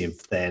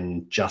immersive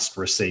than just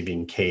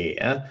receiving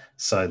care.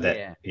 So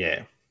that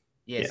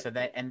Yeah, so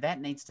that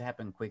needs to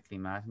happen quickly,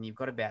 Martin. You've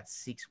got about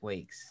 6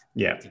 weeks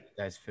to get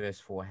those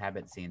first 4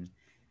 habits in.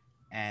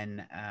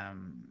 And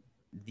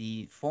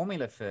the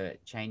formula for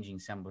changing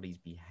somebody's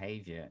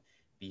behavior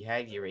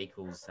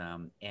equals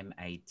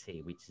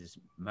MAT, which is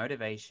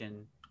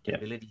motivation,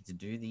 ability to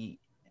do the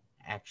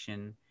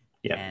action,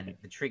 and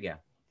the trigger.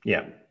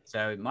 Yeah.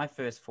 So my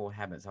first 4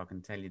 habits, I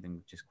can tell you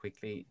them just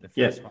quickly. The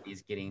first one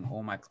is getting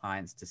all my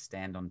clients to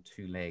stand on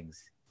 2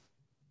 legs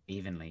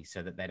evenly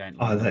so that they don't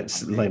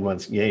lean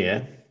ones.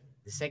 Yeah.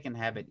 The second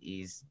habit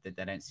is that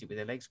they don't sit with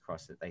their legs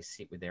crossed, that they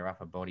sit with their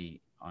upper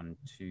body on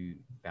 2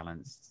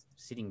 balanced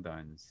sitting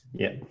bones.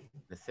 Yeah.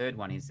 The third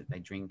one is that they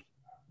drink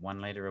 1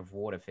 liter of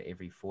water for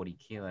every 40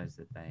 kilos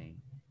that they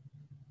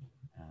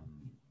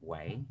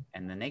weigh.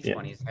 And the next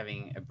one is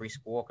having a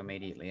brisk walk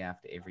immediately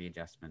after every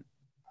adjustment.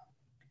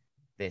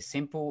 They're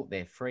simple,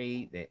 they're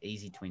free, they're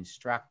easy to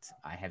instruct.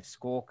 I have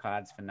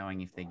scorecards for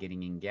knowing if they're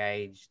getting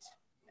engaged.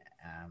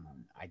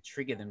 I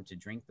trigger them to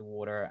drink the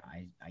water.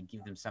 I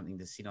give them something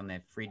to sit on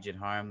their fridge at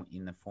home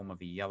in the form of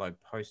a yellow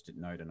Post-it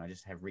note, and I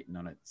just have written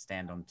on it,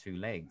 stand on 2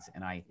 legs.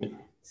 And I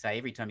say,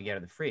 every time you go to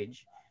the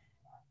fridge,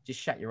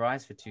 just shut your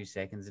eyes for 2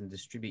 seconds and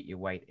distribute your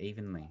weight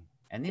evenly.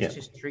 And this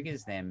just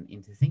triggers them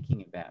into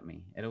thinking about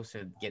me. It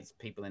also gets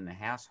people in the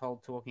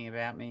household talking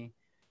about me.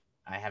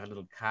 I have a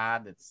little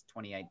card that's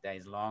 28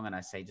 days long, and I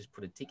say, just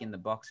put a tick in the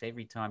box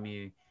every time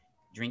you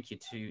drink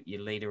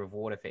your liter of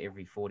water for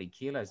every 40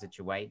 kilos that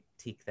you weigh,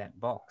 tick that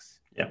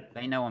box.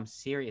 They know I'm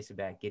serious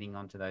about getting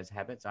onto those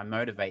habits. I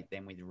motivate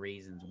them with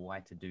reasons why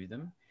to do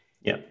them.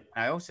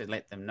 I also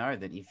let them know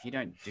that if you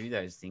don't do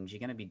those things, you're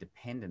going to be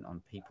dependent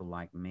on people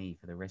like me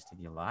for the rest of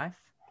your life.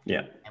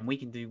 And we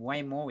can do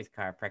way more with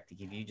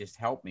chiropractic if you just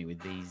help me with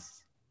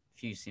these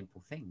few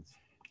simple things.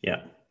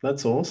 Yeah,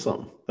 that's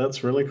awesome.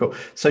 That's really cool.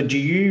 So do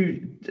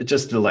you,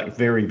 just to like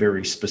very,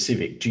 very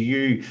specific, do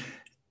you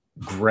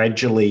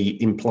gradually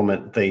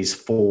implement these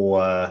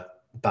 4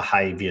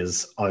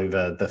 behaviors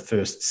over the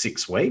first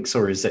 6 weeks,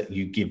 or is it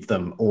you give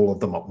them all of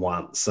them at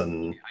once?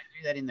 And I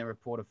do that in the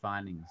report of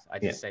findings. I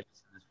just say,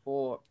 listen, there's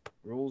 4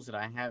 rules that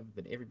I have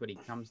that everybody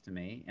comes to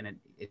me, and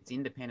it's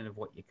independent of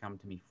what you come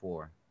to me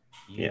for.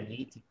 You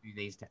need to do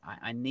these.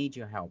 I need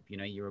your help. You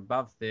know, you're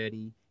above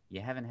 30. You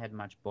haven't had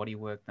much body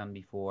work done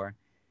before.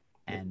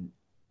 And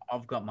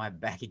I've got my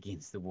back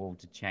against the wall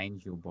to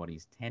change your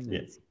body's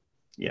tendency.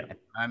 At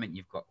the moment,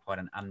 you've got quite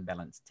an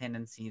unbalanced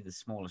tendency. The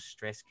smallest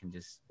stress can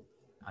just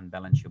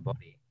unbalance your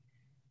body.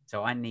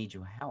 So I need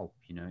your help.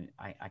 You know,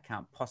 I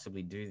can't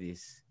possibly do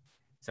this.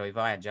 So if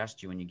I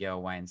adjust you and you go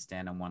away and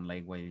stand on one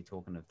leg while you're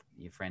talking to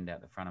your friend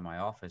out the front of my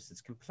office,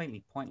 it's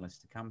completely pointless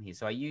to come here.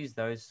 So I use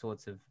those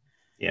sorts of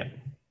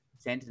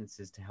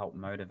sentences to help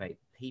motivate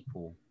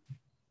people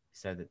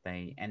so that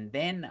and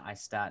then I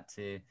start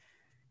to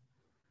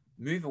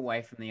move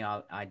away from the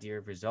idea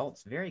of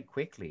results very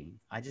quickly.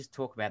 I just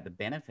talk about the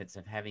benefits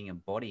of having a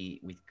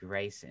body with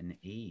grace and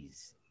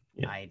ease.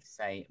 I'd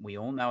say we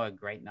all know a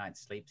great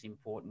night's sleep's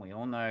important. We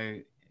all know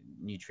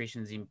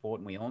nutrition's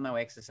important. We all know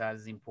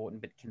exercise is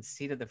important, but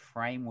consider the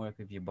framework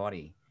of your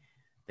body.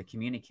 The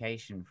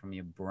communication from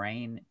your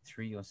brain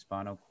through your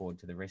spinal cord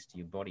to the rest of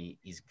your body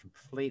is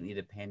completely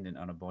dependent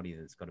on a body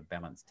that's got a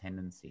balanced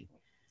tendency.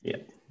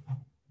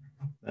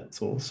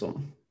 That's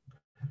awesome.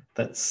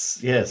 That's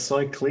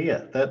so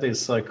clear. That is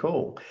so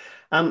cool.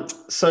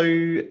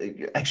 So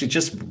actually,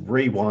 just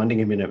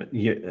rewinding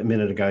a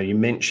minute ago, you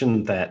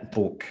mentioned that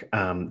book,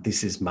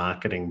 This is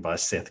Marketing by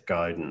Seth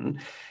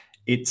Godin.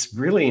 It's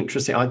really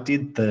interesting. I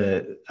did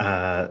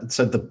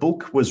so the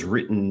book was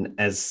written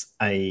as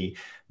a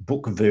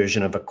book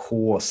version of a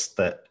course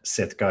that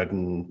Seth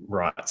Godin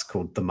writes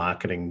called The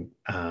Marketing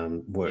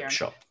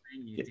Workshop.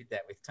 You did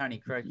that with Tony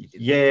Croak.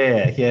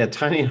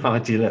 Tony and I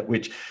did it,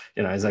 which,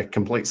 you know, is a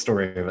complete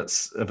story of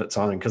its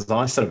own, because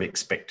I sort of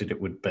expected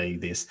it would be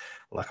this,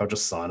 like, I'll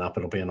just sign up,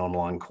 it'll be an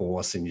online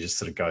course and you just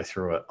sort of go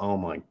through it. Oh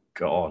my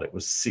God, it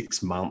was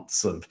 6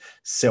 months of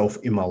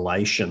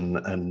self-immolation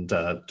and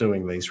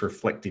doing these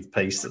reflective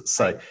pieces.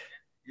 So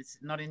it's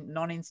not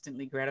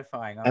instantly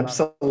gratifying.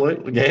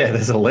 Absolutely. Yeah,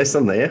 there's a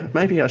lesson there.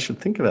 Maybe I should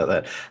think about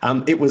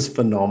that. It was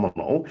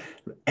phenomenal.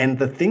 And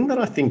the thing that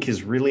I think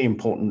is really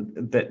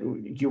important, that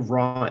you're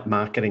right,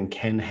 marketing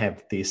can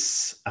have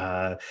this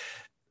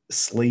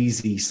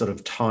sleazy sort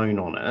of tone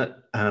on it.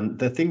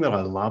 The thing that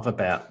I love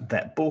about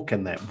that book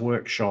and that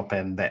workshop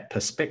and that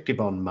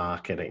perspective on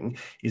marketing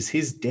is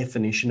his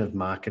definition of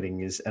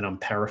marketing is, and I'm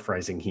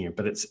paraphrasing here,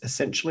 but it's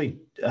essentially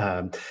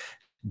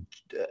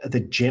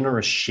the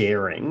generous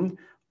sharing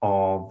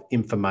of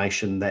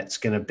information that's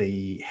going to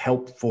be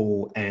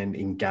helpful and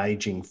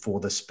engaging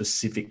for the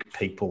specific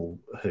people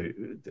who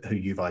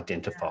you've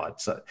identified.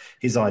 So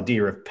his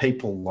idea of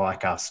people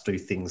like us do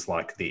things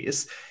like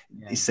this,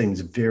 it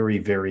seems very,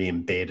 very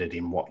embedded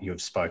in what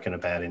you've spoken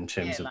about in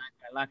terms of...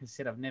 Like I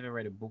said, I've never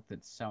read a book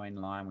that's so in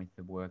line with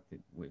the work that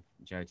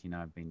Jyoti and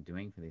I have been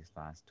doing for this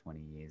last 20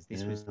 years.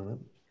 It's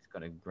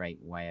got a great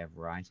way of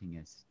writing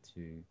it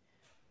to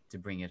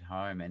bring it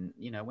home. And,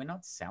 you know, we're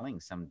not selling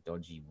some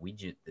dodgy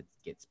widget that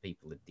gets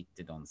people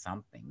addicted on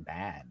something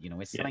bad. You know,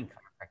 we're selling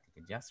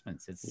chiropractic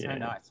adjustments. It's so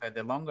nice. So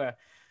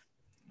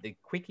the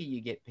quicker you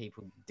get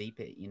people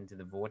deeper into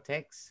the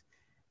vortex,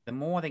 the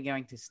more they're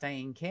going to stay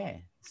in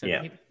care. So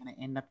people are going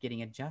to end up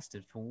getting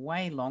adjusted for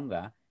way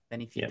longer than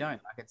if you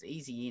don't. Like, it's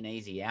easy in,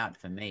 easy out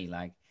for me.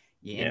 Like,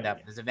 you end up,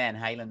 there's a Van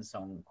Halen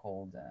song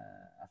called,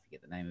 I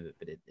forget the name of it,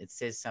 but it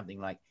says something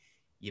like,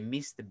 you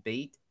miss the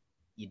beat,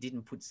 you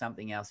didn't put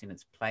something else in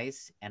its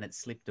place, and it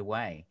slipped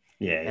away.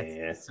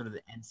 That's sort of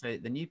and so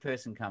the new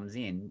person comes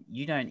in,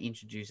 you don't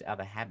introduce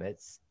other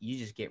habits, you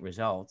just get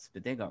results,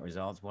 but they've got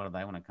results. What do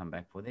they want to come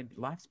back for? Their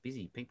life's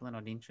busy. People are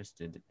not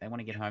interested. They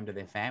want to get home to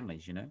their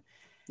families, you know?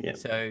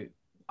 So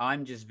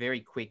I'm just very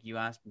quick. You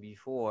asked me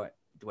before,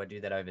 do I do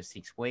that over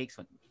 6 weeks?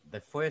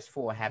 The first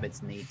 4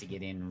 habits need to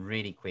get in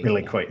really quick.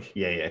 Really quick.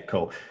 Yeah,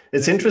 cool.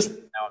 It's interesting.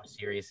 I'm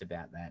serious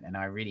about that, and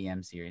I really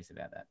am serious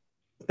about that.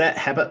 That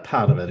habit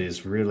part of it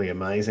is really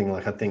amazing.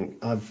 Like I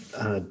think I've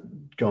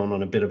gone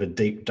on a bit of a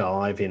deep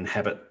dive in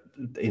habit,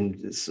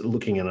 in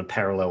looking in a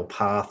parallel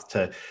path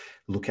to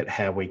look at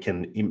how we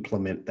can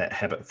implement that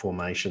habit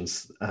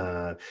formations.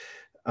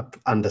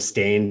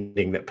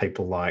 Understanding that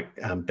people like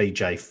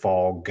BJ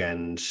Fogg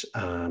and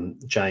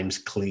James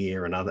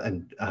Clear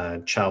and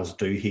Charles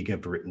Duhigg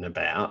have written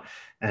about.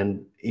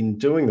 And in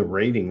doing the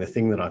reading, the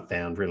thing that I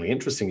found really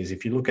interesting is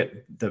if you look at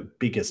the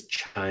biggest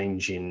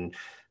change in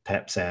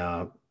perhaps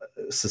our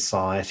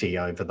society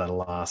over the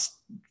last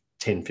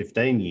 10,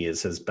 15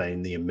 years has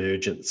been the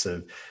emergence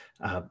of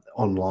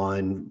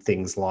online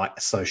things like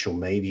social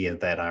media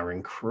that are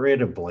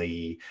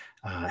incredibly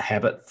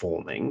habit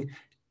forming,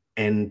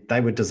 and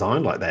they were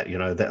designed like that. You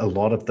know, that a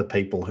lot of the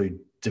people who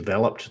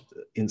developed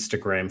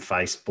Instagram,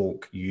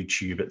 Facebook,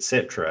 YouTube,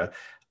 etc.,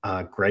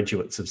 are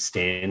graduates of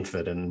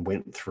Stanford and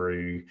went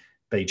through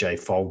BJ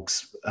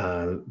Fogg's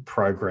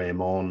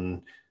program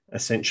on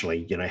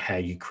essentially, you know, how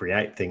you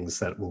create things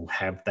that will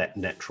have that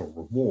natural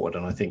reward.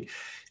 And I think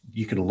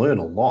you can learn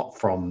a lot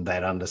from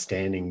that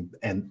understanding,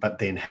 and but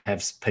then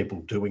have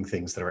people doing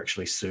things that are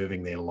actually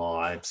serving their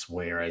lives.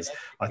 Whereas Yeah,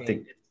 I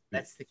think,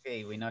 that's the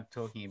key. We're not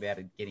talking about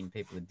it getting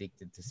people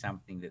addicted to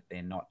something that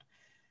they're not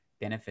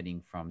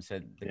benefiting from. So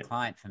the yeah,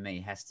 client for me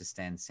has to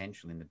stand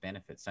central in the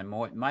benefit. So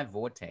my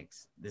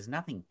vortex, there's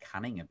nothing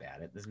cunning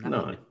about it. There's nothing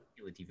no,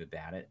 manipulative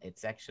about it.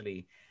 It's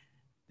actually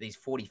these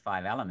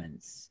 45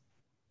 elements,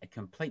 a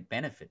complete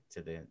benefit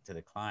to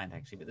the client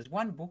actually. But there's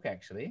one book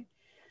actually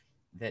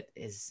that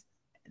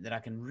I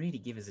can really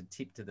give as a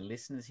tip to the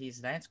listeners here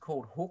today. It's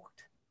called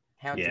Hooked: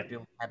 How to yeah,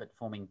 Build Habit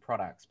Forming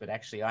Products. But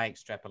actually I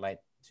extrapolate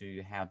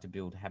to how to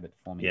build habit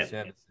forming yeah,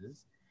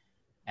 services.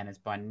 And it's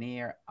by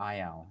Nir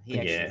Eyal. He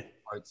yeah, actually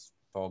quotes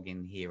Fogg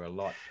in here a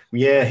lot.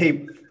 yeah. I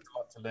think He there's a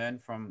lot to learn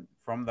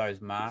from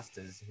those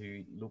masters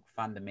who look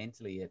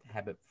fundamentally at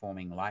habit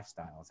forming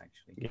lifestyles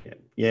actually. Yeah,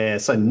 yeah.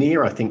 So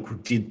Near, I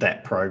think, did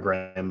that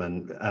program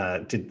and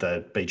did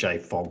the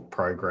BJ Fogg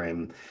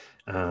program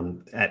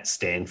at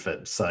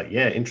Stanford. So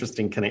yeah,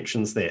 interesting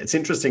connections there. It's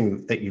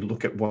interesting that you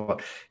look at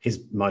what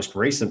his most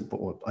recent,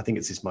 I think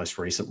it's his most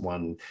recent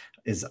one,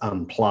 is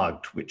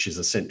Unplugged, which is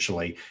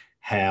essentially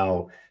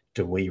how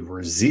do we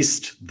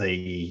resist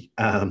the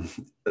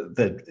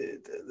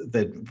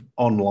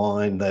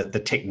online,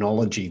 the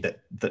technology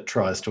that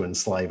tries to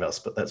enslave us.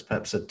 But that's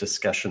perhaps a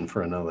discussion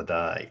for another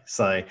day.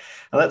 So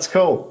that's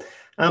cool.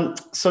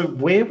 So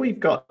where we've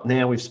got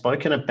now, we've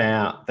spoken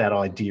about that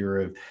idea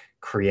of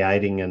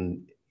creating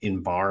an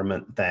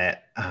environment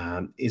that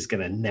is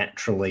going to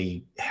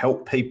naturally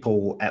help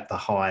people at the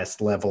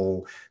highest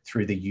level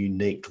through the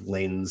unique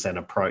lens and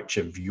approach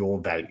of your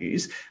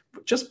values.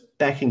 Just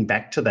backing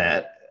back to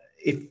that,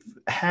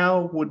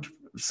 how would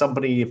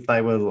somebody, if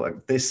they were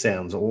like, this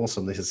sounds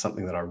awesome, this is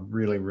something that I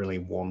really, really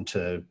want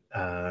to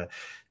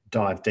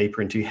dive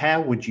deeper into, how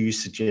would you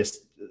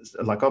suggest,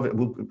 like,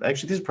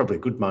 actually, this is probably a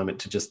good moment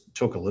to just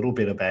talk a little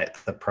bit about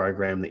the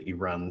program that you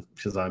run,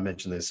 because I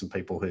imagine there's some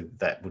people who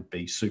that would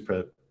be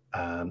super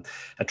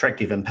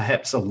attractive, and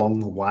perhaps along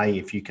the way,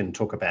 if you can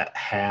talk about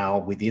how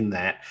within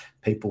that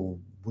people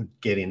would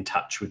get in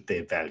touch with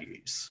their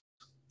values.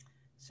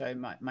 So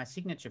my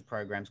signature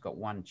program's got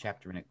one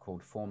chapter in it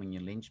called Forming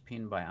Your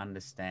Linchpin by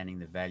Understanding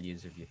the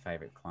Values of Your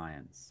Favorite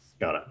Clients.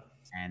 Got it.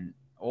 And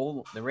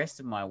all the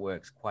rest of my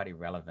work's quite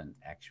irrelevant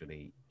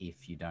actually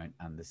if you don't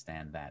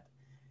understand that.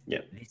 Yeah.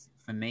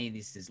 For me,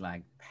 this is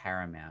like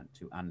paramount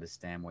to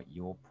understand what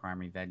your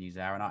primary values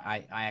are. And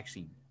I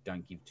actually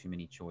don't give too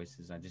many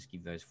choices. I just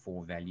give those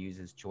 4 values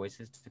as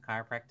choices to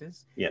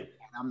chiropractors. Yeah. And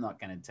I'm not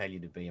going to tell you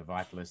to be a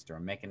vitalist or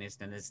a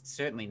mechanist. And there's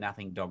certainly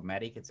nothing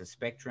dogmatic. It's a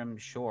spectrum.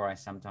 Sure, I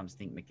sometimes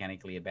think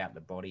mechanically about the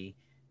body.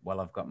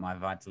 Well, I've got my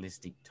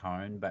vitalistic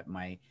tone, but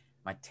my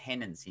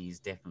tendency is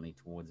definitely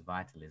towards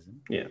vitalism.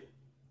 Yeah.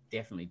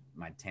 Definitely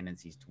my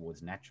tendencies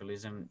towards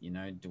naturalism. You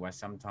know, do I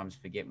sometimes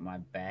forget my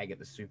bag at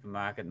the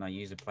supermarket and I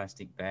use a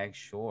plastic bag?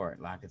 Sure.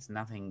 Like, it's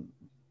nothing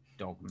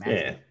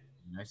dogmatic, Yeah.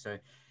 you know? So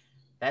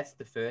that's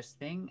the first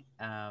thing,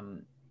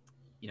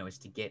 is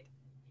to get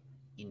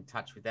in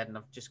touch with that. And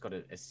I've just got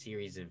a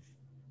series of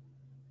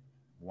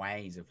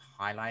ways of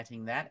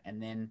highlighting that.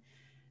 And then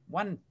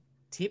one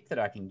tip that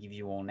I can give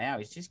you all now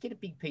is just get a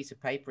big piece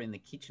of paper in the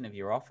kitchen of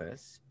your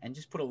office and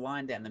just put a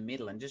line down the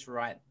middle and just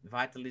write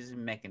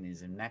vitalism,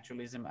 mechanism,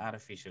 naturalism,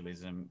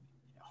 artificialism,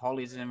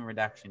 holism,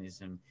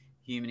 reductionism,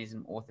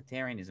 humanism,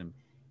 authoritarianism.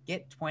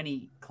 Get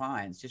 20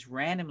 clients, just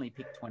randomly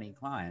pick 20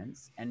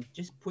 clients and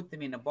just put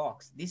them in a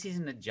box. This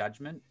isn't a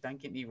judgment. Don't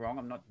get me wrong.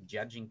 I'm not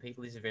judging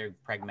people. This is a very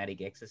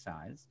pragmatic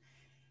exercise.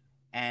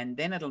 And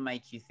then it'll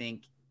make you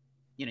think,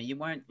 you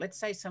won't, let's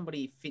say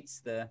somebody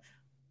fits the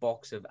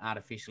box of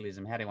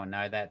artificialism. How do I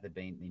know that?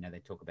 They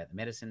talk about the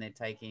medicine they're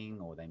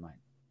taking, or they might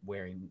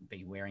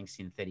be wearing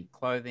synthetic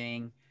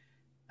clothing.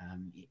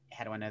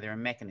 How do I know they're a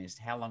mechanist?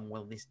 How long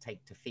will this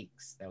take to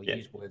fix? They'll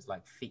use words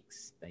like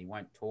fix. They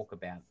won't talk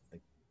about the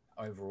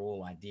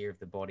overall idea of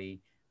the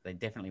body. They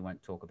definitely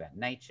won't talk about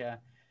nature.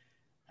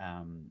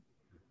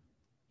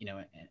 you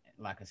know,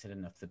 like I said,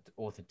 an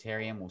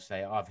orthotarian will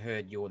say, I've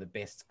heard you're the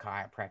best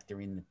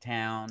chiropractor in the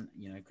town,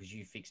 you know, because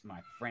you fixed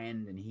my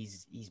friend and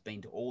he's been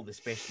to all the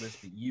specialists,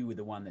 but you were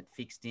the one that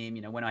fixed him.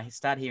 You know, when I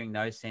start hearing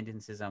those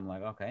sentences, I'm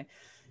like, okay.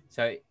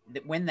 So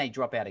when they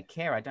drop out of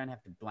care, I don't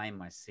have to blame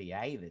my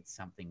CA that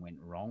something went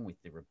wrong with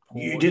the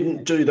report. You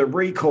didn't do the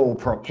recall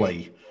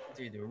properly.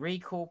 Do the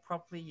recall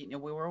properly. You know,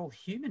 we were all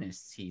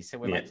humanists here. So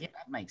we're like, yeah,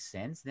 that makes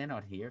sense. They're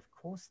not here. Of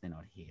course they're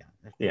not here.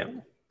 Yeah.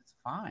 It's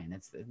fine.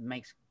 It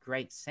makes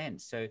great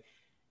sense. So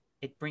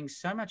it brings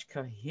so much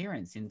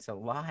coherence into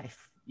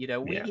life. You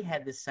know, we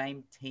had the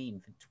same team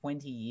for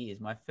 20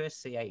 years. My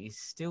first CA is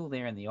still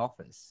there in the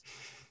office.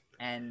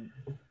 And,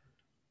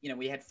 you know,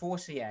 we had 4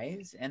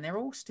 CAs and they're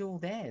all still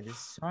there. There's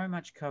so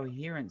much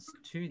coherence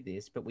to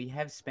this, but we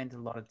have spent a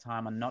lot of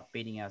time on not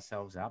beating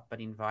ourselves up,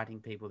 but inviting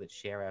people that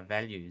share our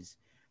values.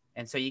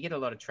 And so you get a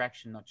lot of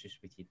traction, not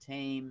just with your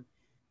team,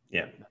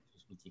 not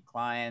just with your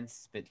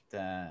clients, but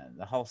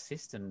the whole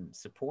system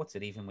supports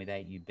it even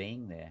without you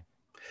being there.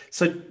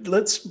 So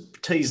let's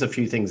tease a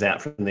few things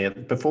out from there.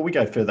 Before we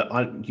go further,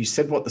 you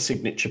said what the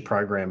signature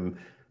program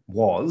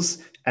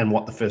was and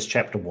what the first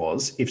chapter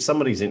was. If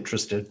somebody's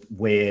interested,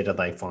 where do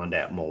they find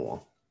out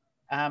more?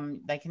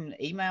 They can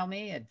email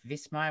me at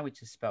Vismai,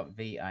 which is spelled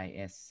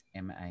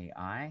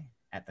VISMAI,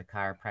 at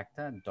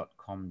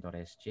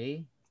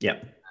thechiropractor.com.sg.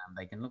 Yep.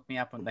 They can look me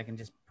up and they can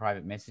just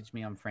private message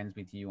me. I'm friends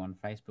with you on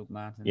Facebook,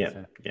 Martin. Yeah.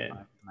 So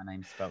my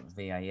name's spelled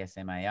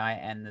VISMAI,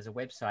 and there's a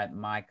website,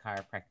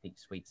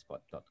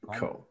 mychiropracticsweetspot.com.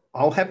 Cool.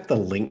 I'll have the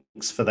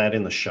links for that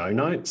in the show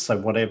notes. So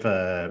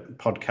whatever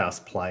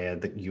podcast player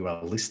that you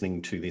are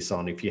listening to this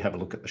on, if you have a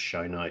look at the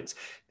show notes,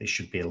 there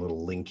should be a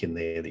little link in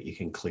there that you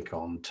can click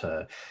on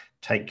to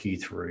take you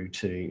through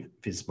to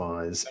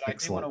Vismai's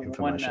excellent information. I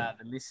do want to warn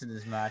the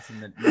listeners, Martin,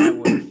 that my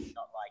work is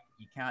not like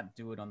you can't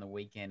do it on the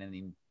weekend and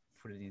then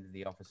put it into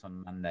the office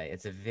on Monday.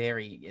 It's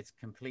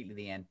completely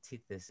the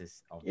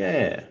antithesis of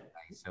that.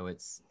 So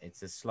it's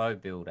a slow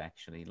build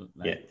actually.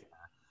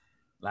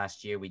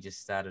 Last year we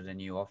just started a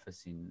new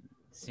office in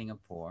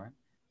Singapore,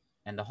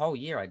 and the whole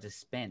year I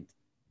just spent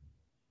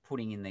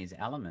putting in these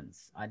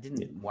elements. I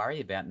didn't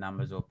worry about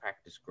numbers or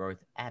practice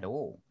growth at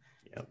all.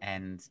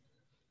 And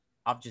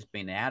I've just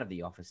been out of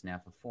the office now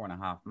for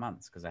 4.5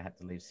 months because I had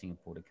to leave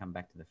Singapore to come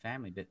back to the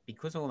family. But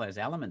because all those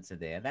elements are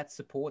there, that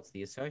supports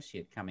the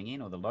associate coming in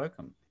or the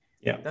locum.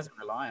 It doesn't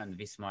rely on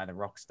Vismai, the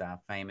rock star,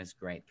 famous,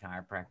 great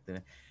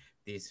chiropractor,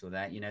 this or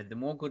that. You know, the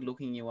more good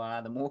looking you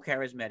are, the more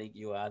charismatic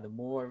you are, the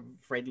more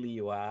friendly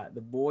you are,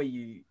 the more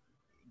you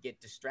get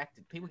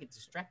distracted. People get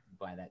distracted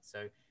by that.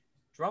 So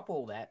drop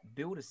all that,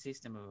 build a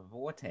system of a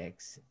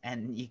vortex,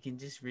 and you can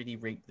just really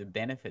reap the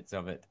benefits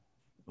of it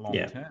long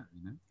term.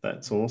 You know?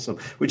 That's awesome.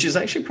 Which is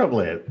actually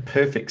probably a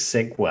perfect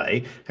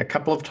segue. A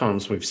couple of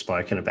times we've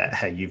spoken about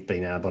how you've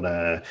been able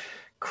to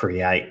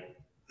create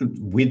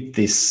with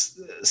this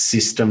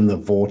system, the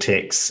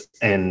vortex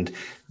and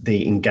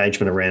the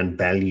engagement around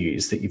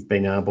values, that you've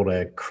been able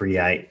to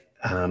create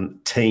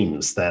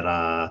teams that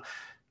are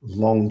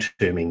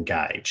long-term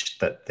engaged,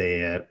 that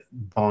they're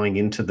buying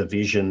into the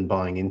vision,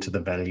 buying into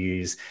the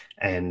values,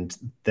 and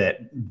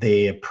that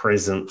their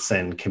presence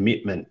and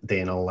commitment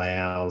then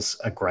allows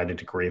a greater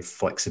degree of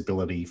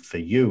flexibility for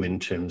you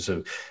in terms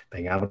of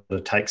being able to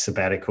take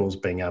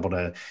sabbaticals, being able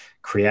to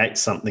create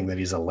something that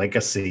is a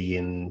legacy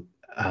in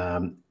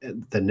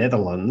the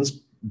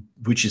Netherlands,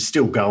 which is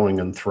still going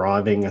and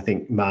thriving. I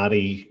think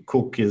Marty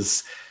Cook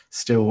is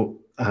still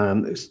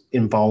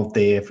involved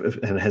there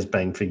and has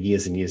been for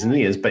years and years and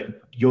years,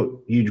 but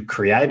you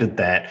created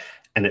that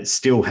and it's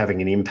still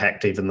having an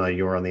impact even though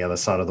you're on the other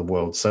side of the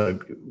world. So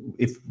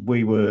if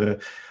we were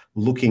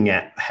looking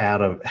at how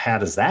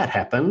does that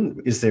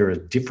happen, is there a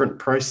different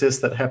process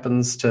that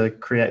happens to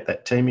create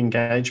that team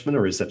engagement,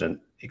 or is it an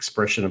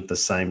expression of the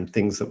same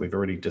things that we've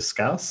already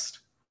discussed?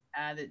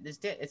 There's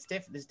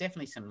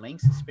definitely some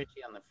links,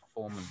 especially on the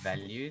form of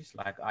values.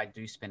 Like I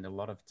do spend a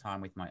lot of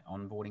time with my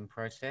onboarding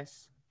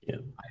process.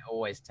 I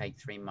always take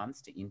 3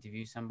 months to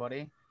interview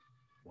somebody.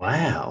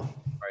 Wow.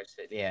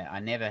 I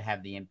never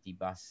have the empty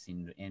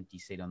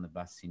seat on the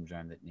bus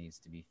syndrome that needs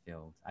to be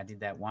filled. I did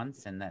that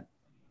once, and that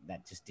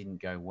just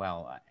didn't go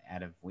well.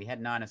 We had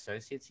 9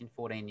 associates in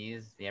 14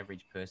 years. The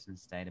average person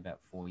stayed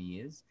about 4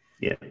 years.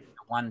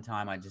 One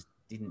time I just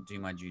didn't do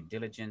my due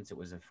diligence. It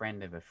was a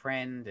friend of a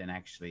friend, and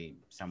actually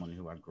someone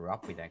who I grew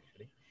up with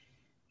actually.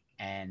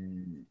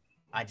 And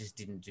I just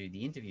didn't do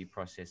the interview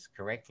process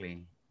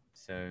correctly.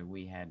 So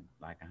we had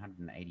like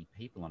 180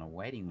 people on a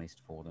waiting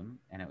list for them.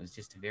 And it was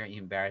just a very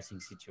embarrassing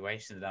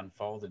situation that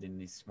unfolded in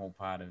this small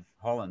part of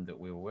Holland that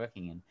we were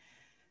working in.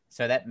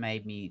 So that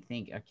made me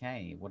think,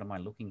 okay, what am I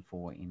looking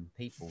for in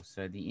people?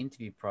 So the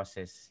interview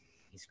process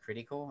is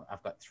critical.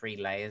 I've got 3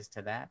 layers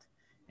to that.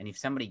 And if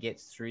somebody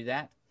gets through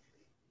that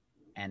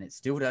and it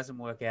still doesn't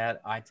work out,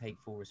 I take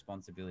full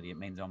responsibility. It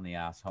means I'm the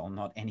asshole,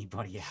 not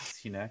anybody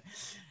else, you know?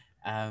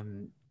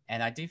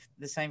 And I do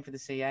the same for the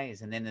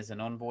CAs. And then there's an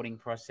onboarding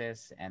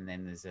process, and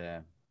then there's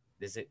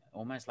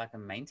almost like a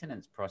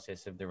maintenance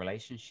process of the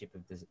relationship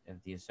of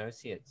the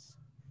associates.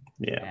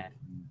 And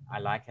I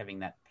like having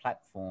that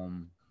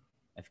platform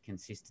of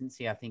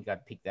consistency. I think I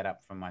picked that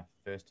up from my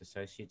first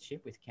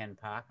associateship with Ken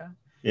Parker.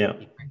 Yeah.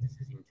 He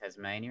practices in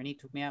Tasmania, and he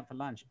took me out for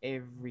lunch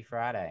every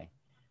Friday.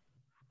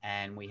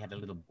 And we had a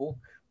little book,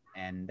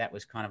 and that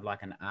was kind of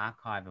like an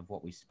archive of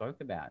what we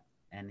spoke about.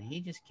 And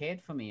he just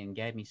cared for me and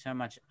gave me so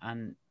much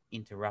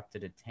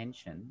uninterrupted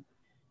attention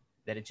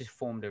that it just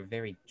formed a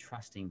very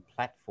trusting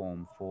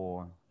platform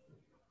for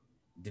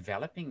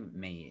developing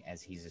me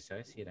as his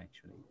associate,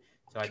 actually.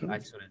 So I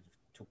sort of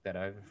took that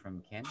over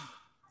from Ken.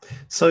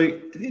 So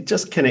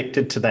just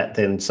connected to that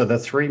then, so the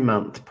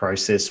 3-month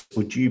process,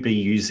 would you be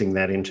using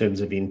that in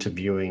terms of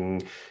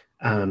interviewing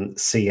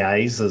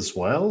CAs as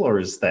well, or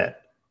is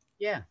that?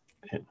 Yeah.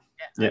 Yeah.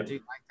 I do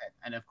like that.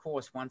 And of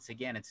course, once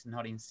again, it's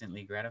not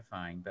instantly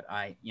gratifying, but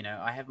I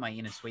have my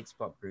inner sweet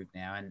spot group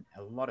now, and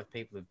a lot of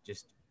people have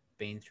just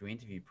been through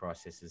interview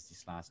processes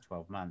this last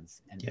 12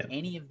 months. And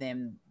any of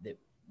them that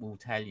will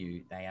tell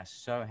you they are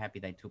so happy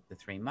they took the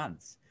 3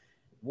 months.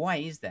 Why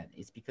is that?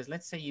 It's because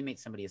let's say you meet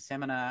somebody at a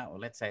seminar, or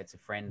let's say it's a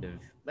friend of,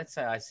 let's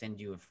say I send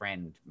you a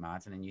friend,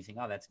 Martin, and you think,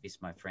 oh, that's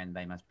just my friend,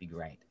 they must be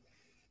great.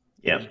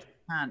 Yeah. You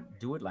can't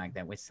do it like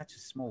that. We're such a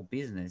small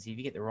business. If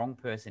you get the wrong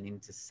person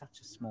into such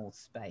a small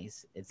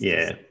space, it's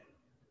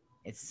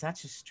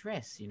such a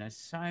stress.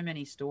 So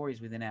many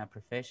stories within our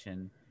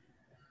profession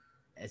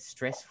are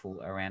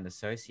stressful around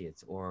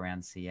associates or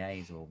around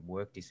CAs or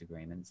work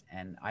disagreements.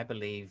 And I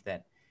believe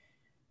that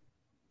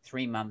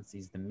 3 months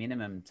is the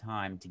minimum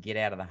time to get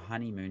out of the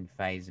honeymoon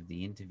phase of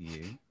the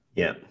interview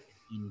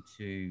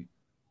into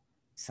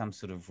some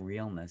sort of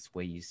realness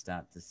where you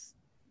start to,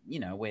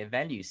 where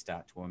values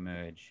start to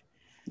emerge.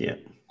 Yeah.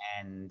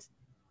 And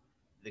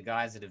the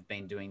guys that have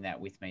been doing that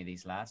with me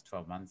these last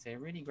 12 months, they're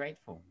really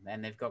grateful,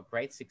 and they've got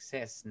great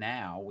success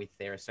now with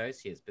their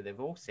associates. But they've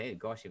all said,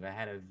 gosh, if I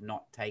had have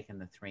not taken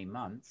the 3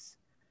 months,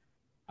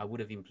 I would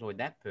have employed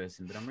that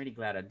person. But I'm really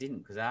glad I didn't,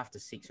 because after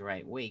 6 or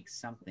 8 weeks,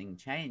 something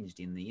changed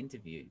in the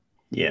interview.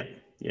 Yeah.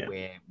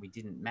 Where we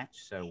didn't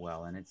match so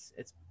well. And it's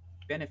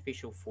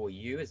beneficial for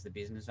you as the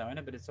business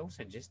owner, but it's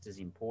also just as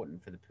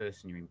important for the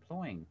person you're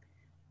employing.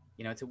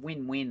 It's a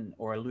win-win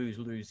or a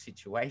lose-lose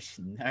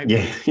situation.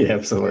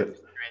 Absolutely.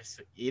 Stress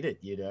in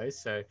it,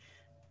 So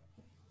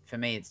for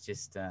me, it's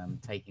just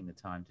taking the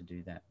time to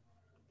do that.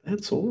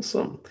 That's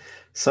awesome.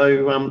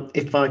 So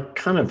if I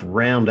kind of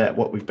round out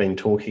what we've been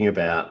talking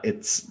about,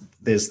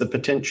 there's the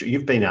potential,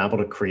 you've been able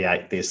to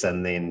create this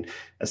and then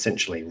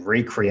essentially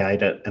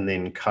recreate it and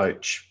then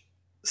coach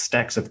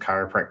stacks of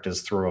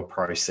chiropractors through a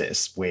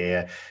process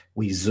where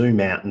we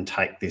zoom out and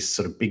take this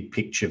sort of big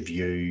picture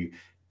view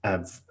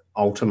of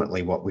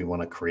ultimately what we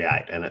want to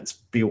create. And it's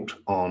built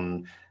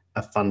on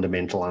a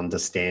fundamental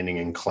understanding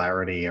and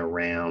clarity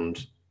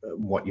around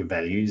what your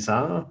values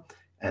are,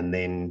 and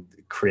then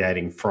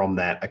creating from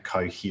that a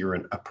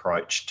coherent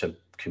approach to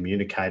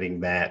communicating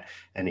that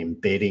and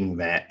embedding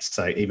that.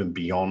 So even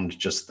beyond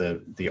just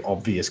the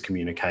obvious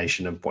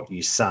communication of what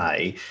you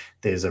say,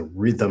 there's a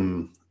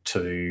rhythm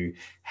to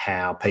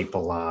how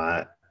people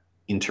are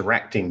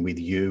interacting with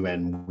you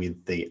and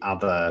with the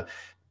other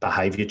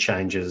behavior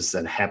changes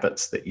and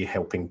habits that you're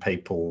helping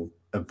people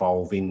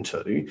evolve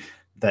into,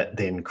 that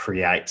then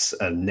creates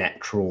a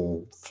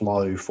natural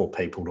flow for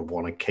people to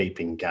want to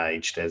keep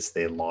engaged as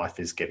their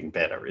life is getting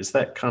better. Is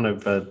that kind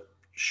of a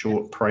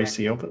short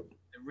précis of it?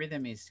 The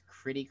rhythm is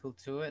critical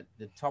to it.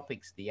 The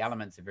topics, the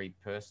elements are very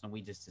personal.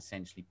 We just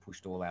essentially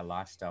pushed all our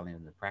lifestyle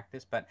into the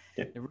practice. But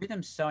the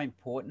rhythm's so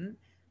important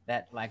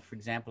that, like, for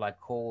example, I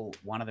call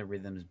one of the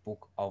rhythms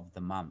Book of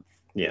the Month.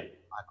 Yeah.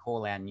 I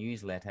call our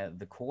newsletter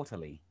the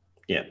Quarterly.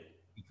 Yeah.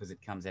 Because it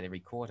comes out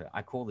every quarter.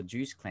 I call the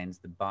Juice Cleanse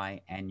the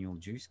biannual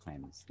Juice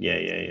Cleanse.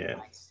 Yeah.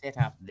 I set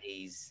up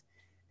these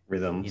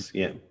rhythms.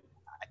 I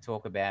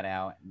talk about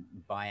our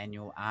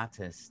biannual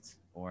artist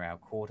or our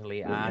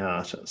quarterly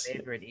artist,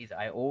 whatever it is.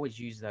 I always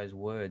use those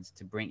words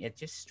to bring it.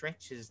 Just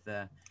stretches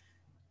the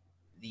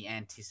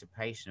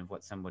anticipation of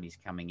what somebody's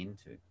coming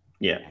into.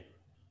 Yeah,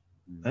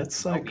 that's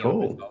so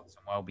cool. Results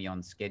and well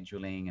beyond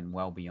scheduling and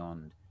well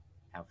beyond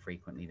how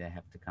frequently they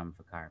have to come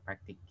for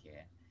chiropractic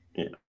care.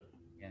 Yeah.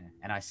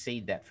 And I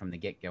seed that from the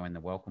get-go in the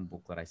welcome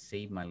booklet. I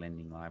seed my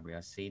lending library.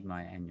 I seed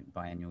my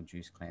biannual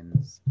juice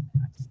cleanse.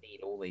 I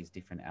seed all these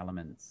different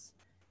elements.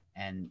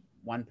 And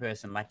one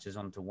person latches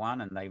onto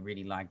one and they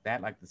really like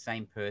that. Like the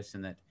same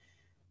person that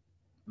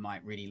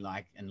might really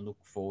like and look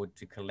forward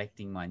to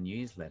collecting my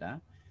newsletter,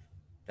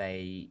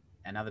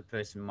 another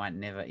person might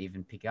never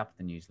even pick up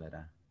the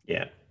newsletter.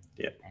 Yeah.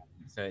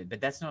 So, but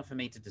that's not for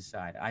me to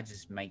decide. I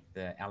just make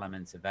the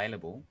elements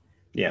available.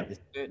 Yeah. There's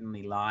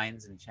certainly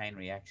lines and chain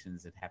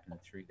reactions that happen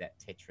through that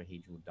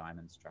tetrahedral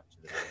diamond structure.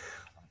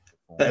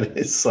 That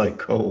is so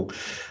cool.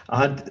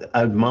 I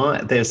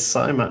admire. There's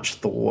so much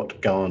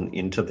thought gone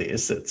into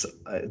this.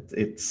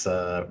 It's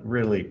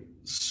really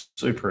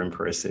super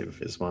impressive,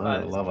 Ismail.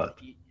 I love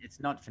it. It's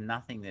not for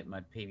nothing that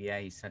my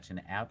PBA is such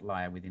an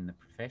outlier within the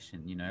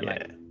profession.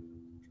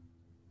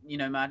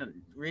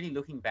 Martin, really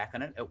looking back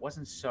on it, it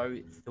wasn't so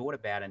thought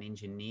about and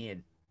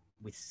engineered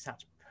with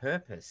such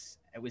purpose.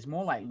 It was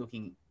more like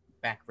looking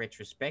back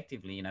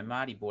retrospectively, you know,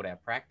 Marty bought our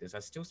practice. I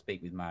still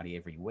speak with Marty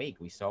every week.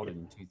 We sold it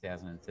in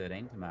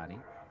 2013 to Marty,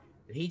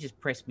 but he just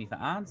pressed me for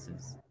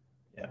answers.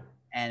 Yeah.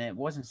 And it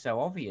wasn't so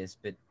obvious,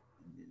 but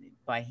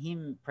by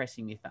him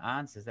pressing me for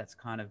answers, that's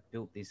kind of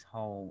built this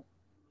whole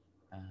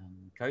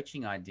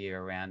coaching idea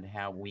around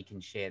how we can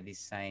share this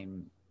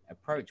same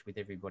approach with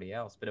everybody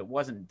else. But it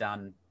wasn't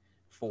done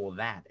for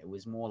that. It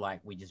was more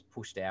like we just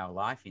pushed our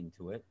life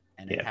into it,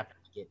 and it happened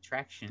to get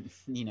traction,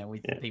 you know,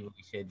 with the people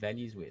we shared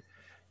values with.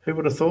 Who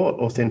would have thought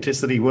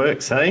authenticity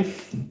works, hey?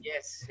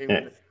 Yes, who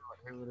would have thought?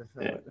 Who would have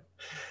thought? Yeah.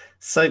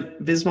 So,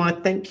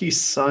 Vismai, thank you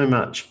so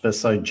much for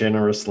so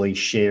generously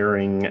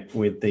sharing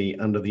with the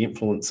Under the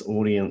Influence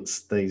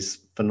audience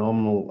these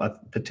phenomenal,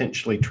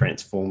 potentially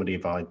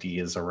transformative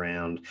ideas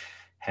around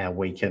how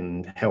we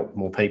can help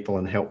more people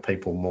and help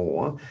people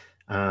more.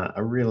 I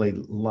really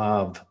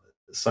love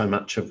so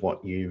much of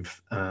what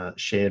you've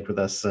shared with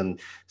us,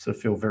 and sort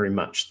of feel very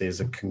much there's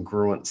a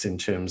congruence in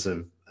terms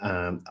of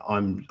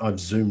I've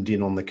zoomed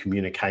in on the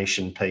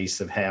communication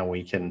piece of how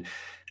we can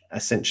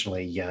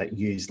essentially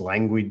use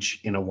language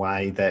in a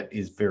way that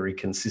is very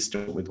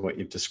consistent with what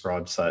you've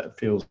described. So it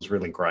feels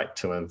really great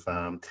to have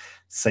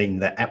seen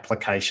the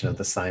application of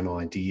the same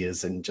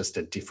ideas in just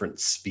a different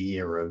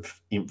sphere of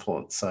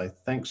influence. So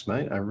thanks,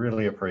 mate. I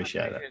really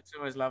appreciate it. It's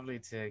always lovely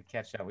to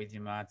catch up with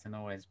you, Martin.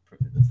 Always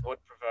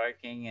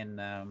thought-provoking, and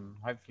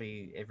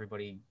hopefully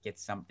everybody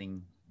gets some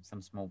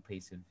small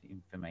piece of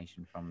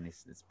information from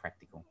this that's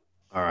practical.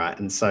 All right.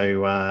 And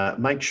so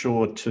make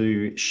sure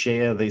to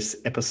share this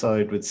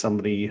episode with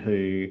somebody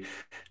who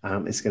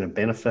is going to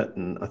benefit.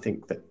 And I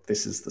think that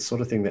this is the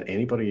sort of thing that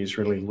anybody is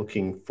really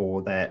looking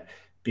for, that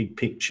big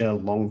picture,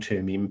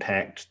 long-term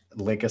impact,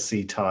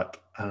 legacy type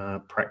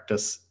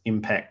practice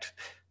impact.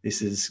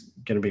 This is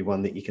going to be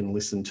one that you can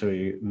listen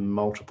to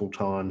multiple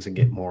times and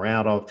get more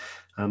out of.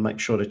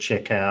 Make sure to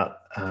check out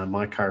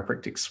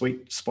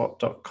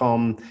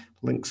mychiropracticsweetspot.com.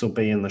 Links will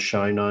be in the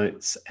show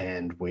notes,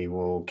 and we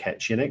will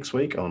catch you next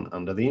week on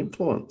Under the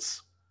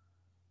Influence.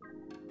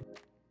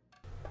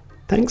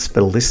 Thanks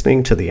for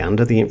listening to the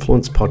Under the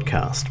Influence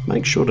podcast.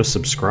 Make sure to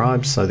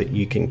subscribe so that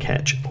you can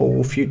catch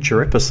all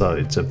future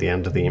episodes of the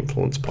Under the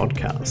Influence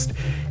podcast.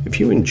 If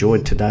you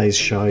enjoyed today's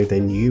show,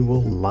 then you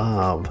will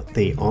love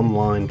the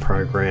online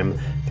program,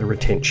 The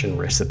Retention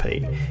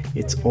Recipe.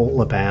 It's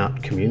all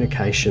about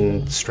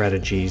communication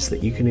strategies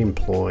that you can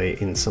employ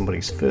in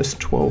somebody's first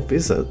 12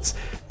 visits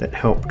that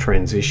help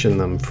transition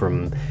them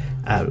from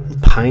a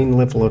pain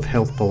level of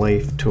health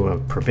belief to a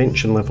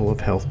prevention level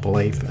of health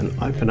belief, and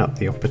open up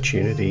the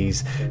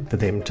opportunities for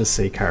them to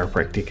see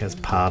chiropractic as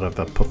part of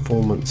a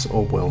performance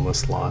or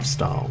wellness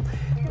lifestyle.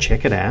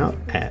 Check it out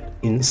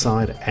at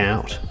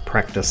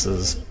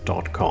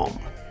insideoutpractices.com.